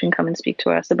globalization come and speak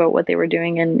to us about what they were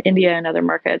doing in India and other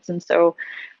markets. And so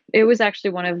it was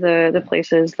actually one of the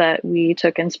places that we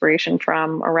took inspiration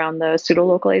from around the pseudo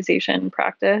localization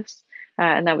practice,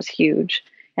 and that was huge.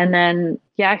 And then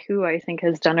Yahoo, I think,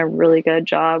 has done a really good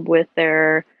job with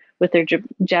their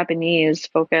Japanese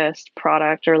focused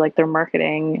product, or like their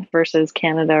marketing versus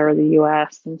Canada or the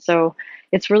US. And so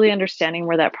it's really understanding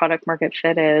where that product market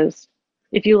fit is.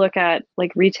 If you look at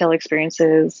like retail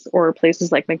experiences or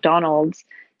places like McDonald's,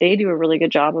 they do a really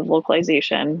good job of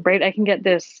localization, right? I can get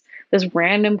this this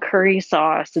random curry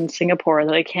sauce in Singapore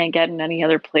that I can't get in any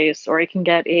other place, or I can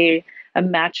get a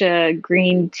matcha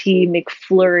green tea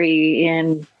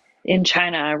McFlurry in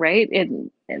China, right?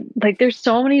 Like there's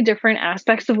so many different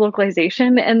aspects of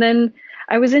localization. And then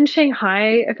I was in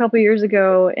Shanghai a couple years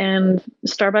ago, and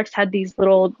Starbucks had these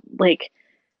little like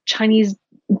Chinese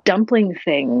dumpling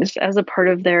things as a part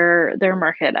of their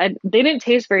market. They didn't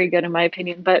taste very good in my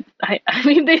opinion, but I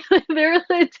mean they're really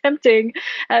attempting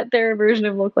at their version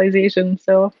of localization.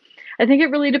 So I think it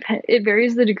really depends. It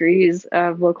varies the degrees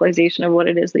of localization of what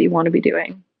it is that you want to be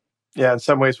doing. Yeah, in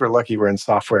some ways we're lucky we're in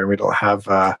software and we don't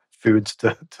have foods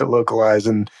to localize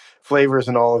and flavors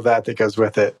and all of that that goes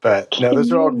with it. But no, Can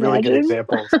those are you all really good imagine?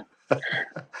 examples.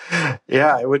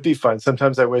 Yeah, it would be fun.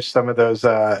 Sometimes I wish some of those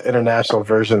international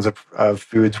versions of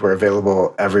foods were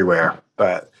available everywhere.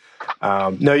 But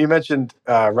no, you mentioned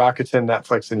Rakuten,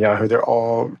 Netflix, and Yahoo. They're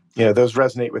all, those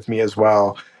resonate with me as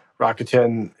well.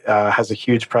 Rakuten has a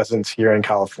huge presence here in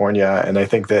California, and I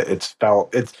think that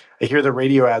I hear the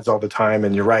radio ads all the time,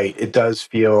 and you're right, it does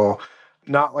feel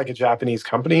not like a Japanese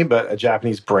company, but a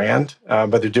Japanese brand,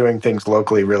 but they're doing things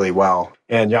locally really well.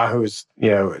 And Yahoo's,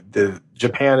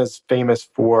 Japan is famous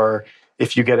for,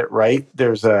 if you get it right,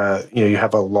 you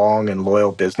have a long and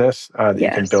loyal business that you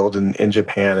can Yes. build in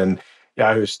Japan. And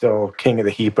Yahoo's still king of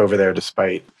the heap over there,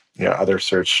 despite, other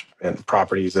search and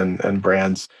properties and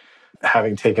brands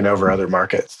having taken over other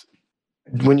markets.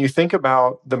 When you think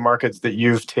about the markets that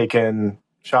you've taken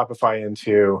Shopify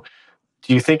into,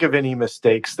 do you think of any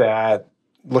mistakes that,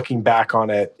 looking back on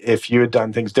it, if you had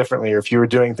done things differently or if you were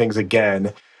doing things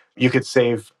again, you could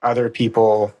save other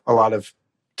people a lot of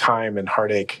time and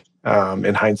heartache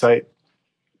in hindsight?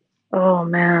 Oh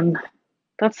man.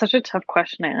 That's such a tough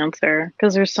question to answer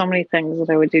because there's so many things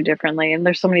that I would do differently, and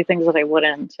there's so many things that I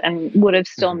wouldn't and would have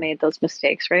still Mhm. made those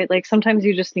mistakes, right? Like sometimes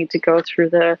you just need to go through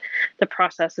the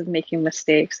process of making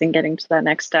mistakes and getting to that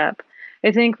next step.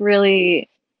 I think really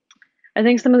I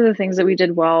think some of the things that we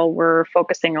did well were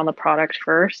focusing on the product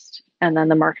first and then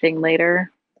the marketing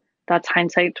later. That's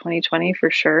hindsight 2020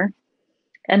 for sure.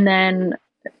 And then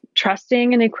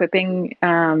trusting and equipping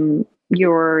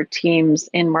your teams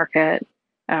in market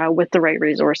with the right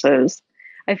resources.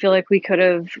 I feel like we could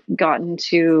have gotten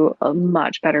to a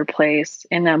much better place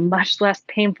in a much less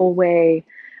painful way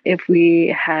if we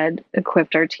had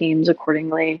equipped our teams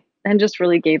accordingly and just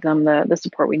really gave them the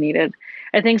support we needed.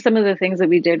 I think some of the things that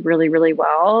we did really, really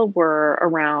well were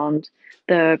around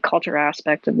the culture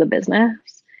aspect of the business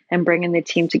and bringing the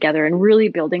team together and really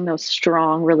building those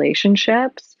strong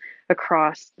relationships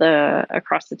across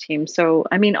the team. So,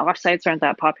 I mean, offsites aren't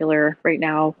that popular right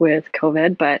now with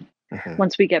COVID, but Mhm.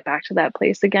 once we get back to that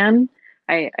place again,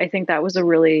 I think that was a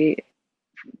really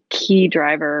key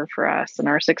driver for us and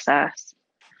our success.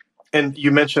 And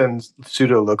you mentioned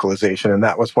pseudo localization, and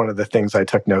that was one of the things I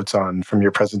took notes on from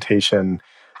your presentation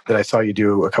that I saw you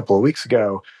do a couple of weeks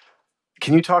ago.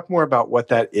 Can you talk more about what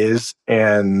that is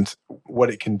and what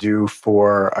it can do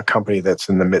for a company that's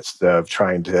in the midst of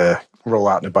trying to roll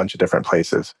out in a bunch of different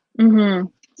places? Mm-hmm.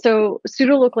 So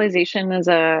pseudo localization is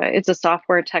it's a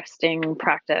software texting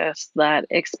practice that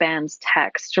expands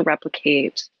text to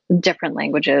replicate different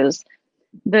languages.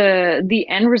 The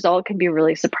end result can be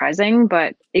really surprising,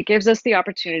 but it gave us the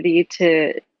opportunity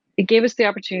to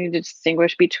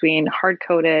distinguish between hard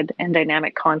coded and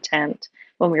dynamic content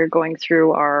when we were going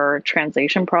through our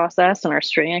translation process and our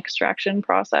string extraction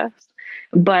process.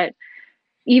 But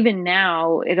even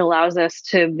now, it allows us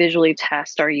to visually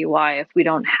test our UI if we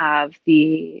don't have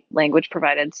the language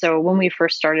provided. So when we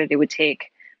first started, it would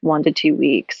take 1 to 2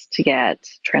 weeks to get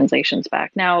translations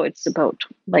back. Now it's about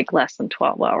like less than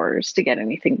 12 hours to get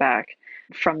anything back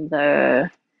from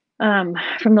the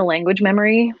language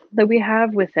memory that we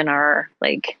have within our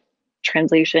like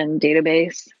translation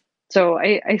database. So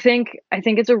I think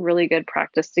it's a really good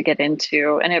practice to get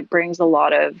into, and it brings a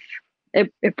lot of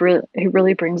it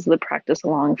really brings the practice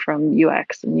along from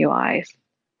UX and UI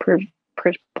per,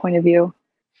 per point of view.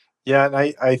 Yeah, and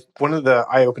I one of the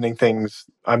eye-opening things,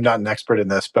 I'm not an expert in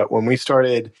this, but when we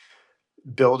started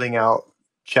building out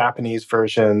Japanese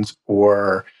versions,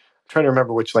 or I'm trying to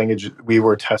remember which language we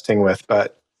were testing with,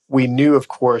 but we knew, of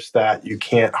course, that you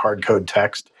can't hard code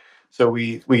text. So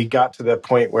we got to the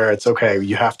point where it's okay,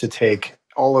 you have to take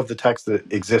all of the text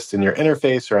that exists in your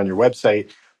interface or on your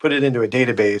website, put it into a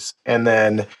database, and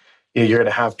then you're going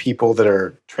to have people that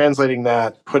are translating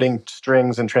that, putting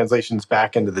strings and translations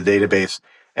back into the database,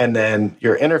 and then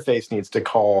your interface needs to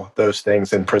call those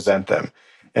things and present them.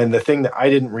 And the thing that I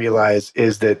didn't realize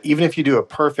is that even if you do a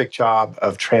perfect job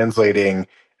of translating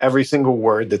every single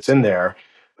word that's in there,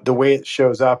 the way it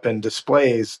shows up and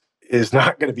displays is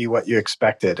not going to be what you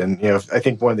expected. And, I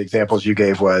think one of the examples you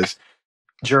gave was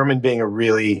German being a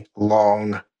really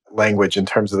long language in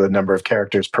terms of the number of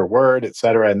characters per word, et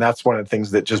cetera. And that's one of the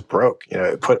things that just broke.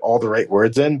 It put all the right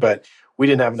words in, but we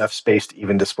didn't have enough space to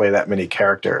even display that many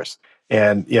characters.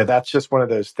 And that's just one of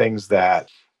those things that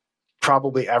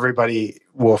probably everybody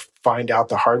will find out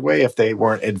the hard way if they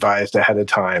weren't advised ahead of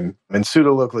time. And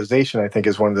pseudo localization, I think,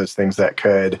 is one of those things that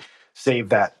could save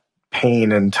that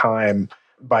pain and time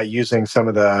by using some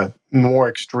of the more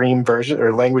extreme version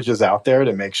or languages out there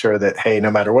to make sure that, hey, no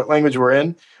matter what language we're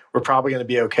in, we're probably going to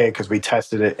be okay because we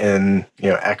tested it in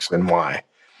X and Y.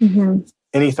 Mm-hmm.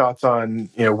 Any thoughts on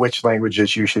which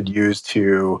languages you should use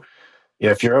to,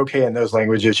 if you're okay in those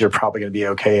languages, you're probably going to be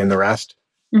okay in the rest?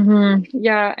 Mm-hmm.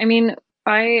 Yeah, I mean,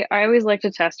 I always like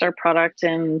to test our product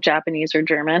in Japanese or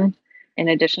German in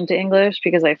addition to English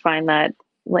because I find that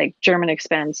like German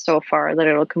expands so far that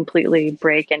it'll completely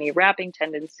break any wrapping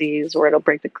tendencies or it'll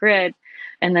break the grid.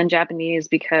 And then Japanese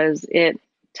because it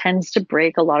tends to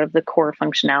break a lot of the core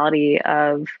functionality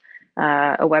of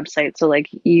a website. So like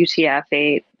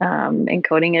UTF-8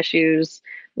 encoding issues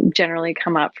generally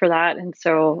come up for that. And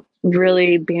so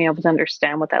really being able to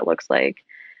understand what that looks like.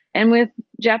 And with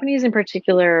Japanese in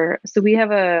particular, so we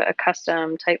have a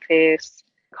custom typeface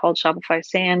called Shopify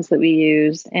Sans that we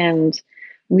use. And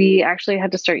we actually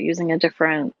had to start using a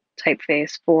different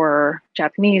typeface for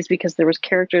Japanese because there was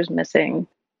characters missing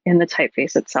in the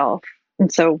typeface itself.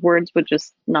 And so words would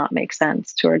just not make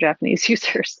sense to our Japanese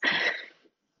users.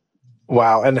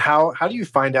 Wow. And how do you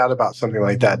find out about something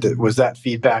like that? Was that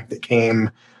feedback that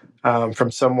came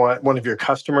from one of your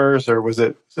customers, or was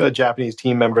it a Japanese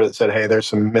team member that said, "Hey, there's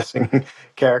some missing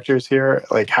characters here"?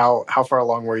 Like, how far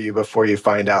along were you before you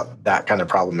find out that kind of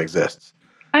problem exists?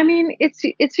 I mean,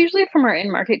 it's usually from our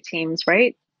in-market teams,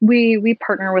 right? We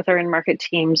partner with our in-market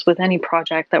teams with any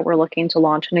project that we're looking to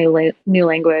launch a new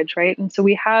language, right? And so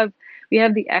we have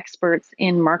the experts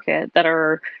in market that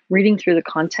are reading through the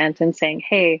content and saying,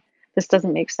 "Hey, this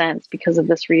doesn't make sense because of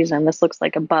this reason. This looks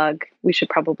like a bug. We should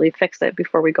probably fix it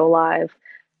before we go live."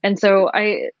 And so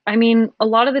I mean, a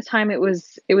lot of the time it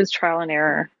was trial and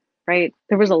error, right?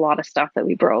 There was a lot of stuff that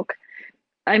we broke.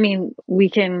 I mean, we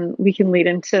can lead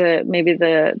into maybe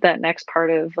that next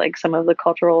part of like some of the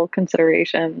cultural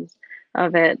considerations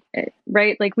of it,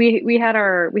 right? Like we had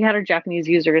our Japanese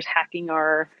users hacking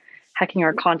our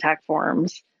contact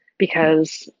forms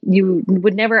because you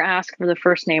would never ask for the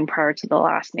first name prior to the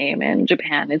last name in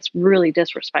Japan. It's really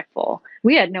disrespectful.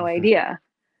 We had no Mhm. idea,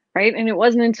 right? And it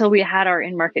wasn't until we had our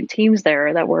in-market teams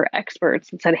there that were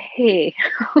experts and said, "Hey,"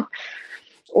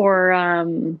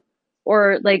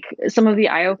 or like some of the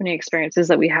eye-opening experiences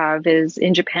that we have is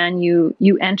in Japan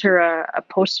you enter a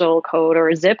postal code or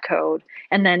a zip code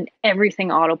and then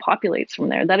everything auto populates from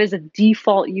there. That is a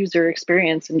default user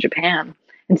experience in Japan.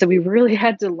 And so we really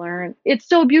had to learn. It's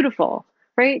so beautiful,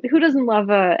 right? Who doesn't love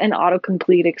an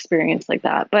autocomplete experience like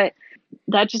that? But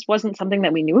that just wasn't something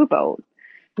that we knew about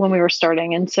when we were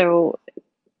starting. And so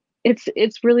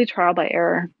it's really trial by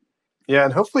error. Yeah,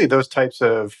 and hopefully those types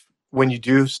of when you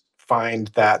do find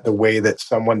that the way that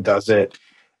someone does it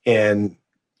in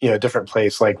a different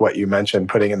place, like what you mentioned,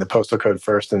 putting in the postal code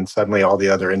first, and suddenly all the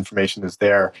other information is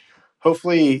there.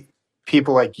 Hopefully,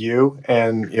 people like you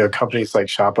and companies like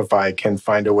Shopify can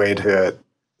find a way to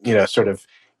sort of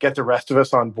get the rest of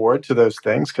us on board to those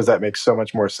things because that makes so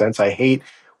much more sense. I hate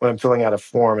when I'm filling out a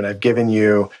form and I've given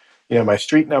you my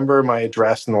street number, my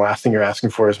address, and the last thing you're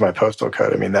asking for is my postal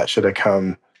code. I mean, that should have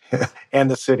come and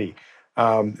the city.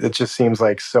 It just seems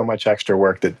like so much extra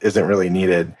work that isn't really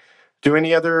needed. Do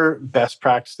any other best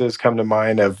practices come to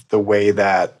mind of the way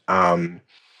that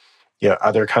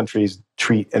other countries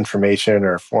treat information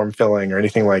or form filling or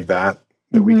anything like that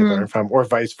that we could Hmm. learn from, or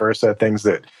vice versa? Things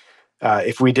that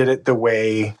if we did it the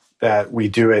way that we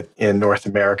do it in North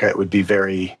America, it would be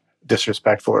very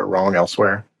disrespectful or wrong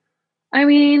elsewhere. I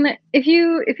mean, if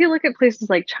you look at places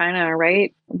like China,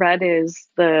 right? Red is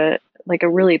the like a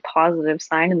really positive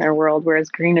sign in their world, whereas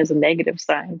green is a negative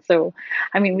sign. So,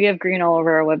 I mean, we have green all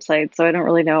over our website, so I don't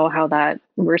really know how that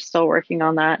we're still working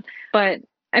on that. But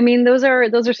I mean, those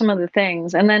are some of the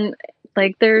things. And then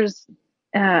like there's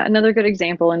another good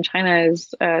example in China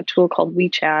is a tool called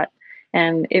WeChat,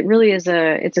 and it really is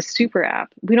it's a super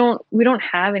app. We don't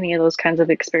have any of those kinds of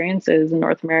experiences in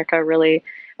North America really,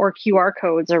 or QR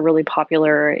codes are really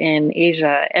popular in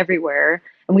Asia everywhere,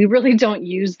 and we really don't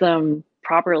use them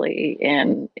properly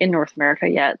in North America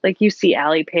yet. Like you see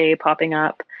Alipay popping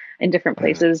up in different Mhm.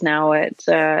 places now at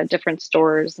different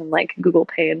stores and like Google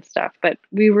Pay and stuff, but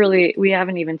we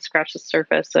haven't even scratched the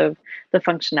surface of the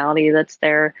functionality that's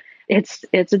there.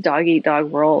 it's a dog eat dog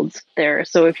world there.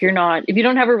 So if you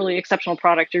don't have a really exceptional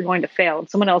product, you're going to fail, and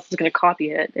someone else is going to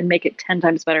copy it and make it 10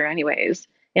 times better anyways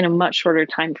in a much shorter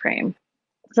time frame.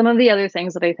 Some of the other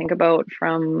things that I think about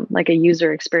from like a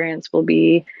user experience will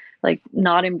be like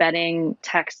not embedding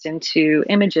text into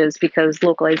images, because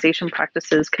localization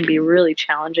practices can be really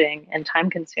challenging and time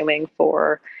consuming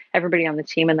for everybody on the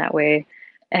team in that way.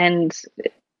 And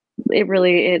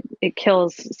it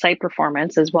kills site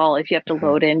performance as well if you have to Mhm.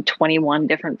 load in 21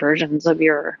 different versions of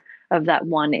that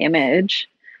one image,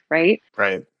 right?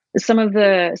 Right. Some of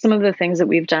the things that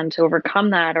we've done to overcome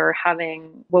that are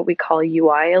having what we call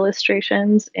UI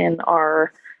illustrations in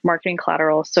our marketing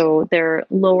collateral. So they're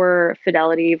lower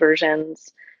fidelity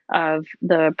versions of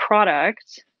the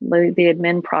product, the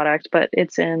admin product, but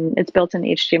it's built in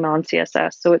HTML and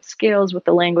CSS. So it scales with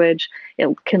the language. It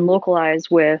can localize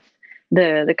with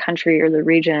the country or the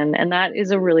region. And that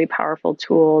is a really powerful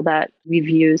tool that we've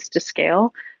used to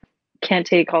scale. Can't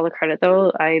take all the credit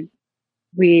though.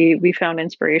 We found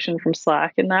inspiration from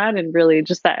Slack in that, and really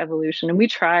just that evolution. And we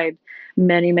tried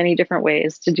many different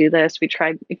ways to do this. We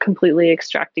tried completely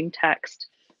extracting text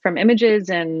from images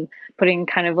and putting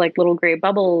kind of like little gray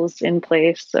bubbles in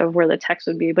place of where the text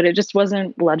would be, but it just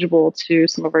wasn't legible to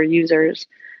some of our users.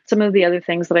 Some of the other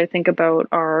things that I think about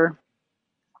are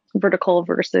vertical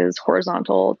versus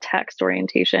horizontal text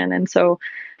orientation. And so,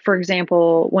 for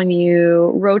example, when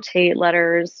you rotate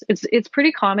letters, it's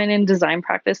pretty common in design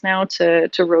practice now to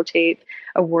rotate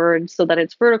a word so that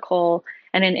it's vertical.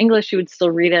 And in English, you would still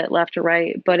read it left to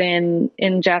right, but in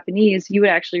Japanese, you would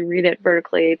actually read it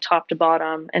vertically, top to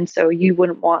bottom, and so you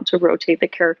wouldn't want to rotate the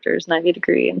characters 90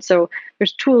 degree. And so,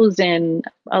 there's tools in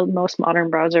most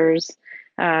modern browsers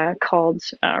called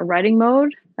writing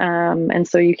mode, and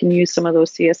so you can use some of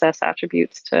those CSS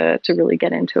attributes to really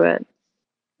get into it.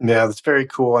 Yeah, that's very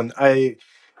cool. And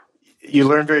you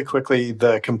learn very quickly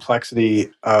the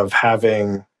complexity of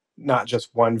having not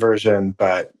just one version,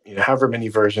 but however many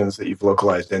versions that you've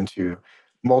localized into.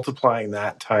 Multiplying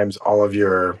that times all of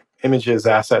your images,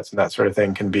 assets, and that sort of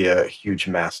thing can be a huge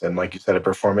mess. And like you said, a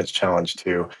performance challenge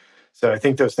too. So I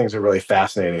think those things are really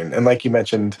fascinating. And like you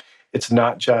mentioned, it's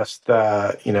not just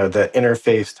the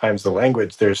interface times the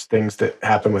language. There's things that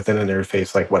happen within an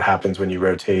interface, like what happens when you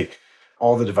rotate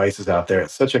all the devices out there.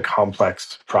 It's such a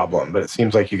complex problem, but it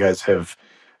seems like you guys have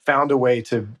found a way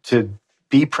to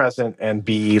be present and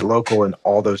be local in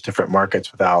all those different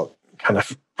markets without kind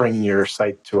of bringing your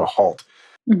site to a halt.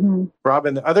 Mm-hmm.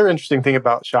 Robyn, the other interesting thing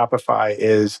about Shopify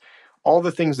is all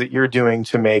the things that you're doing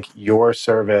to make your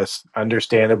service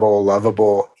understandable,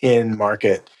 lovable in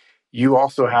market. You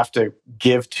also have to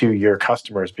give to your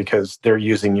customers because they're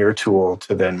using your tool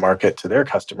to then market to their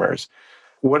customers.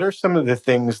 What are some of the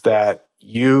things that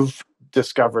you've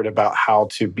discovered about how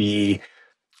to be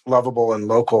lovable and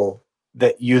local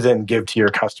that you then give to your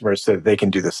customers so that they can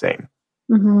do the same?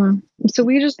 Mm-hmm. So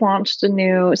we just launched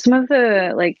some of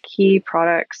the like key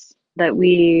products that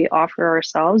we offer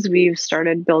ourselves. We've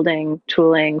started building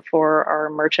tooling for our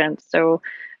merchants. So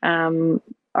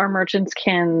our merchants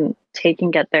can take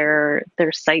and get their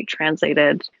site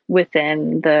translated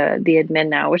within the admin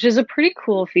now, which is a pretty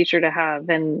cool feature to have.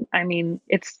 And I mean,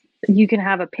 it's you can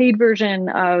have a paid version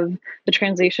of the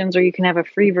translations, or you can have a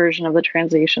free version of the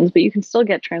translations, but you can still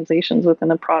get translations within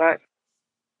the product.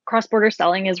 Cross-border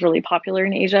selling is really popular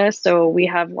in Asia, so we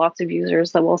have lots of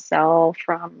users that will sell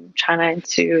from China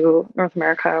into North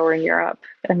America or in Europe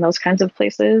and those kinds of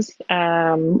places,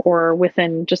 or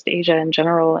within just Asia in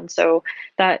general. And so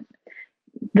that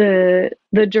the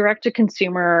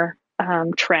direct-to-consumer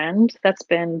trend that's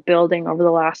been building over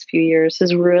the last few years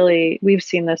is really, we've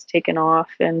seen this taken off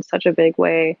in such a big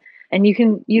way. And you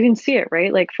can see it,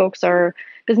 right? Like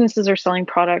businesses are selling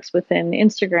products within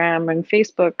Instagram and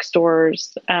Facebook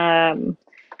stores, and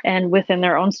within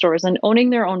their own stores, and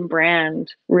owning their own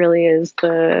brand really is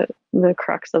the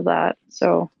crux of that.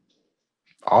 So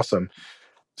Awesome.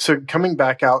 So coming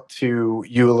back out to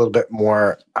you a little bit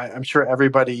more, I'm sure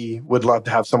everybody would love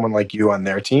to have someone like you on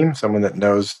their team, someone that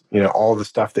knows, all the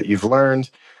stuff that you've learned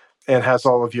and has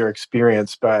all of your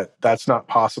experience, but that's not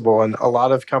possible. And a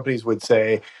lot of companies would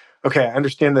say, okay, I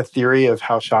understand the theory of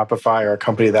how Shopify or a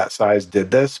company that size did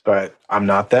this, but I'm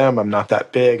not them. I'm not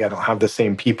that big. I don't have the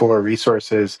same people or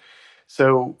resources.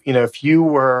 So, if you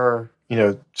were,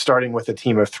 starting with a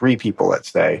team of 3 people, let's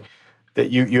say, that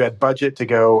you had budget to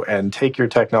go and take your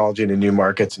technology into new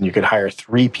markets and you could hire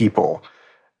 3 people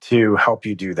to help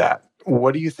you do that.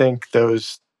 What do you think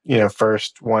those,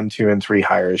 first 1, 2, and 3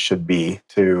 hires should be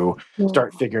to yeah.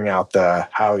 start figuring out the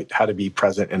how to be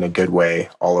present in a good way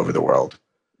all over the world?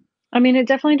 I mean, it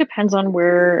definitely depends on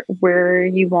where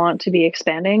you want to be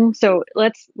expanding. So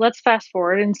let's fast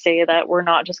forward and say that we're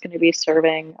not just going to be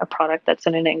serving a product that's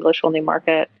in an English only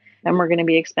market, and we're going to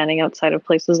be expanding outside of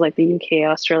places like the UK,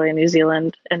 Australia, New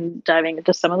Zealand, and diving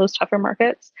into some of those tougher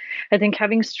markets. I think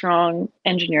having strong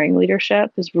engineering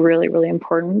leadership is really, really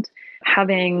important.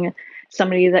 Having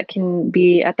somebody that can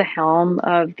be at the helm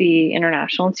of the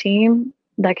international team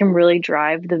that can really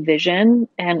drive the vision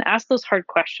and ask those hard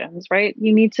questions, right?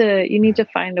 You need to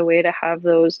find a way to have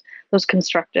those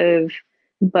constructive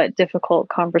but difficult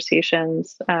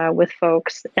conversations with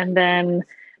folks, and then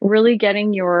really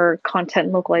getting your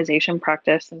content localization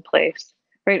practice in place,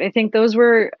 right? I think those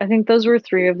were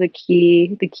three of the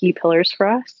key pillars for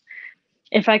us.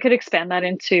 If I could expand that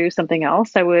into something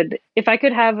else, I would. If I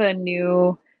could have a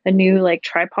new like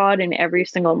tripod in every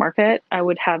single market, I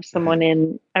would have someone Mhm.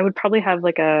 in. I would probably have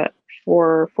like a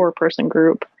four person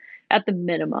group at the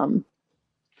minimum,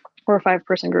 or a 5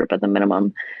 person group at the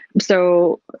minimum.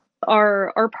 So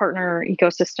our partner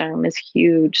ecosystem is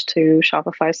huge to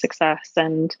Shopify's success,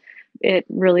 and it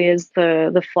really is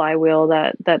the flywheel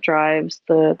that drives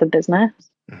the business.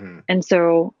 Mhm. And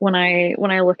so when I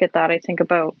look at that, I think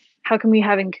about how can we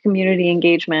having community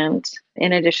engagement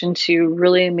in addition to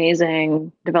really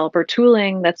amazing developer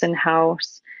tooling that's in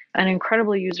house, an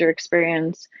incredible user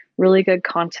experience, really good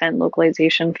content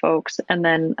localization folks, and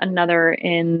then another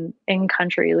in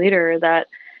country leader that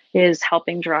is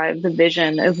helping drive the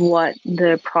vision of what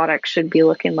the product should be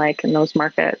looking like in those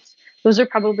markets. Those are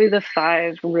probably the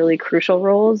five really crucial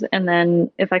roles. And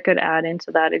then if I could add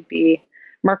into that, it'd be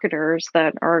marketers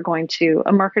that are going to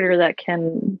a marketer that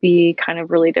can be kind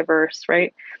of really diverse,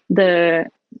 right? The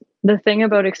thing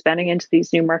about expanding into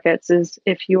these new markets is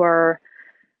if you're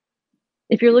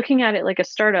looking at it like a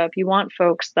startup, you want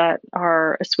folks that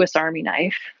are a Swiss Army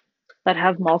knife, that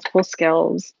have multiple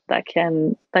skills that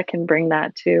can bring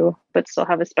that to, but still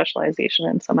have a specialization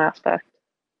in some aspect.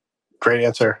 Great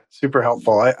answer. Super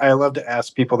helpful. I love to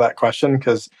ask people that question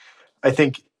because I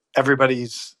think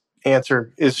everybody's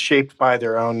answer is shaped by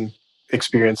their own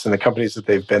experience in the companies that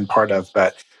they've been part of.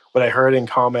 But what I heard in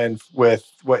common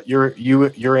with what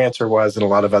your answer was, and a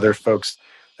lot of other folks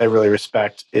I really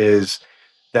respect, is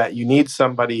that you need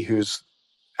somebody who's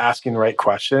asking the right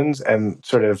questions and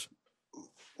sort of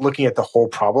looking at the whole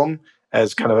problem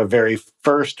as kind of a very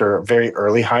first or very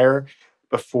early hire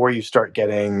before you start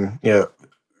getting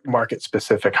market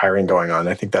specific hiring going on.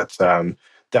 I think that's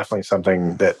definitely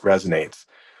something that resonates.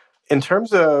 In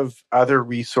terms of other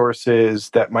resources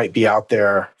that might be out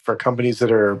there for companies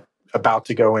that are about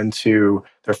to go into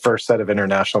their first set of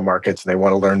international markets and they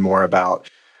want to learn more about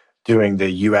doing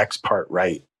the UX part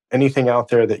right, anything out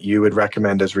there that you would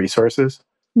recommend as resources?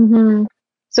 hmm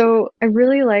So I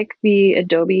really like the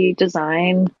Adobe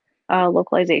Design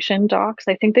localization docs.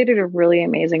 I think they did a really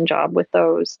amazing job with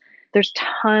those. There's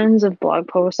tons of blog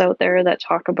posts out there that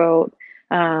talk about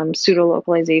pseudo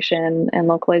localization and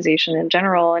localization in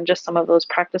general, and just some of those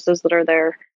practices that are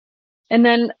there. And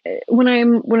then when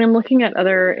I'm looking at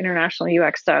other international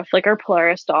UX stuff, like our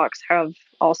Polaris docs have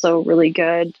also really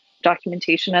good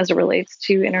documentation as it relates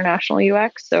to international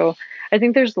UX. So I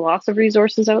think there's lots of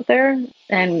resources out there,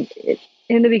 and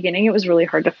in the beginning it was really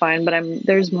hard to find, but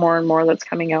there's more and more that's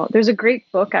coming out. There's a great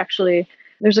book actually.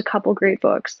 There's a couple great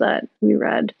books that we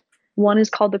read. One is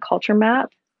called The Culture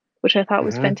Map, which I thought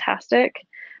was Hmm. fantastic.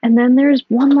 And then there's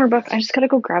one more book. I just gotta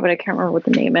go grab it. I can't remember what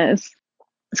the name is.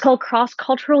 It's called Cross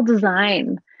Cultural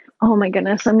Design. Oh my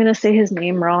goodness, I'm gonna say his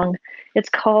name wrong. It's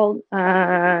called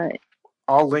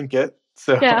I'll link it.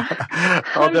 So yeah,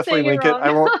 I'll I'm definitely saying it link it. wrong.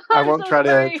 I won't I I'm won't so try to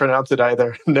sorry. pronounce it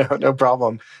either. No, no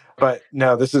problem. But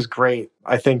no, this is great.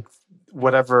 I think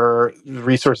whatever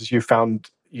resources you found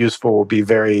useful will be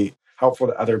very helpful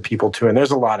to other people too. And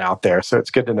there's a lot out there. So it's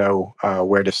good to know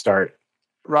where to start.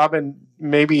 Robyn,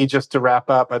 maybe just to wrap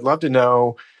up, I'd love to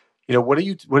know, what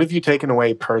have you taken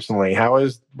away personally? How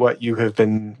is what you have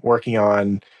been working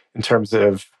on in terms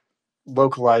of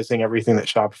localizing everything that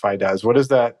Shopify does? What has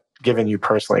that given you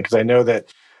personally? Because I know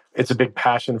that it's a big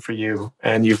passion for you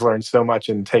and you've learned so much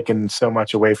and taken so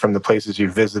much away from the places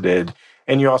you've visited.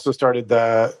 And you also started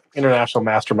the International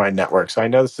Mastermind Network. So I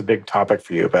know this is a big topic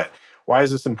for you, but why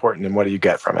is this important and what do you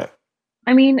get from it?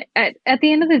 I mean, at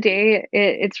the end of the day,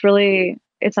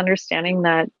 it's understanding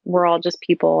that we're all just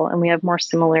people and we have more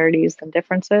similarities than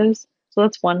differences. So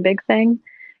that's one big thing.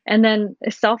 And then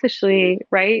selfishly,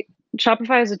 right?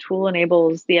 Shopify as a tool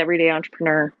enables the everyday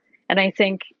entrepreneur. And I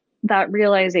think that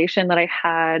realization that I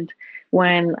had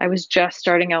when I was just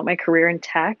starting out my career in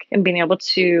tech and being able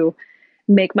to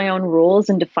make my own rules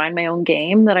and define my own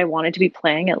game that I wanted to be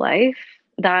playing at life,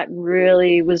 that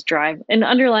really was an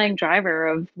underlying driver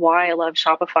of why I love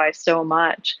Shopify so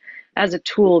much as a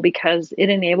tool, because it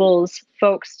enables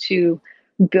folks to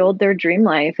build their dream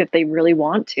life if they really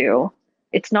want to.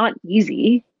 It's not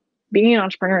easy. Being an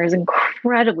entrepreneur is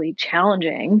incredibly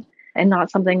challenging and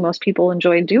not something most people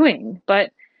enjoy doing.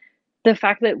 But the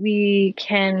fact that we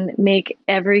can make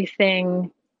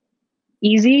everything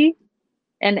easy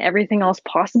and everything else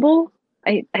possible,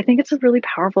 I think it's a really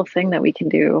powerful thing that we can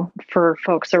do for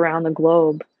folks around the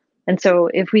globe. And so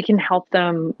if we can help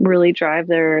them really drive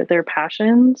their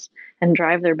passions and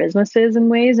drive their businesses in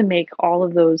ways and make all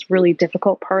of those really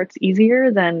difficult parts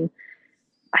easier, then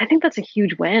I think that's a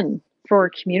huge win for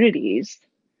communities.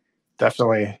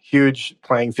 Definitely huge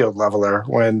playing field leveler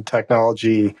when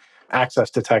access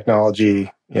to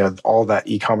technology, all that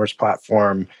e-commerce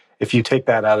platform, if you take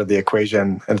that out of the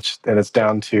equation and it's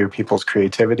down to people's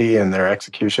creativity and their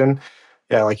execution,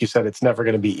 yeah, like you said, it's never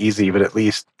going to be easy, but at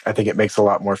least I think it makes it a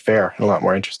lot more fair and a lot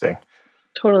more interesting.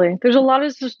 Totally. There's a lot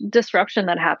of disruption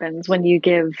that happens when you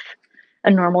give a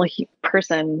normal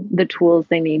person the tools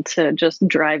they need to just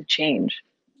drive change.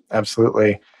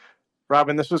 Absolutely.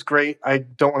 Robyn, this was great. I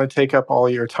don't want to take up all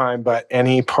your time, but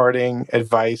any parting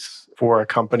advice for a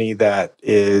company that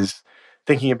is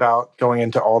thinking about going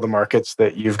into all the markets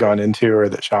that you've gone into or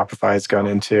that Shopify has gone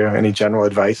into? Any general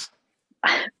advice?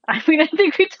 I mean, I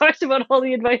think we talked about all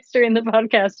the advice during the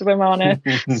podcast, if I'm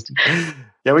honest.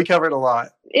 Yeah, we covered a lot.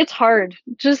 It's hard.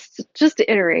 Just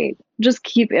iterate. Just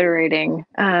keep iterating.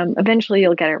 Eventually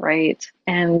you'll get it right.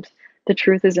 And the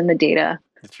truth is in the data.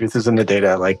 The truth is in the data.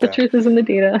 I like that. The truth is in the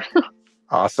data.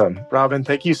 Awesome. Robyn,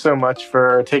 thank you so much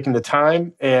for taking the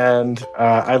time. And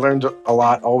I learned a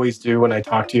lot, always do, when I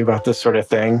talk to you about this sort of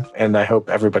thing. And I hope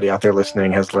everybody out there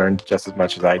listening has learned just as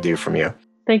much as I do from you.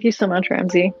 Thank you so much,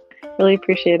 Ramsey. Really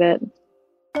appreciate it.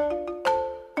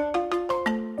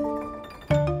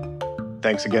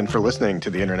 Thanks again for listening to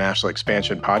the International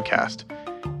Expansion Podcast.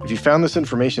 If you found this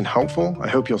information helpful, I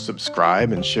hope you'll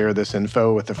subscribe and share this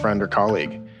info with a friend or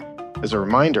colleague. As a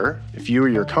reminder, if you or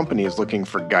your company is looking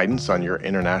for guidance on your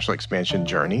international expansion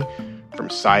journey, from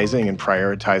sizing and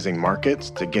prioritizing markets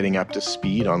to getting up to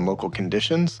speed on local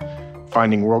conditions,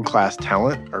 finding world-class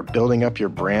talent, or building up your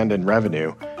brand and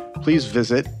revenue, please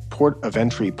visit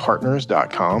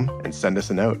portofentrypartners.com and send us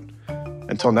a note.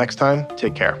 Until next time,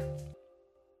 take care.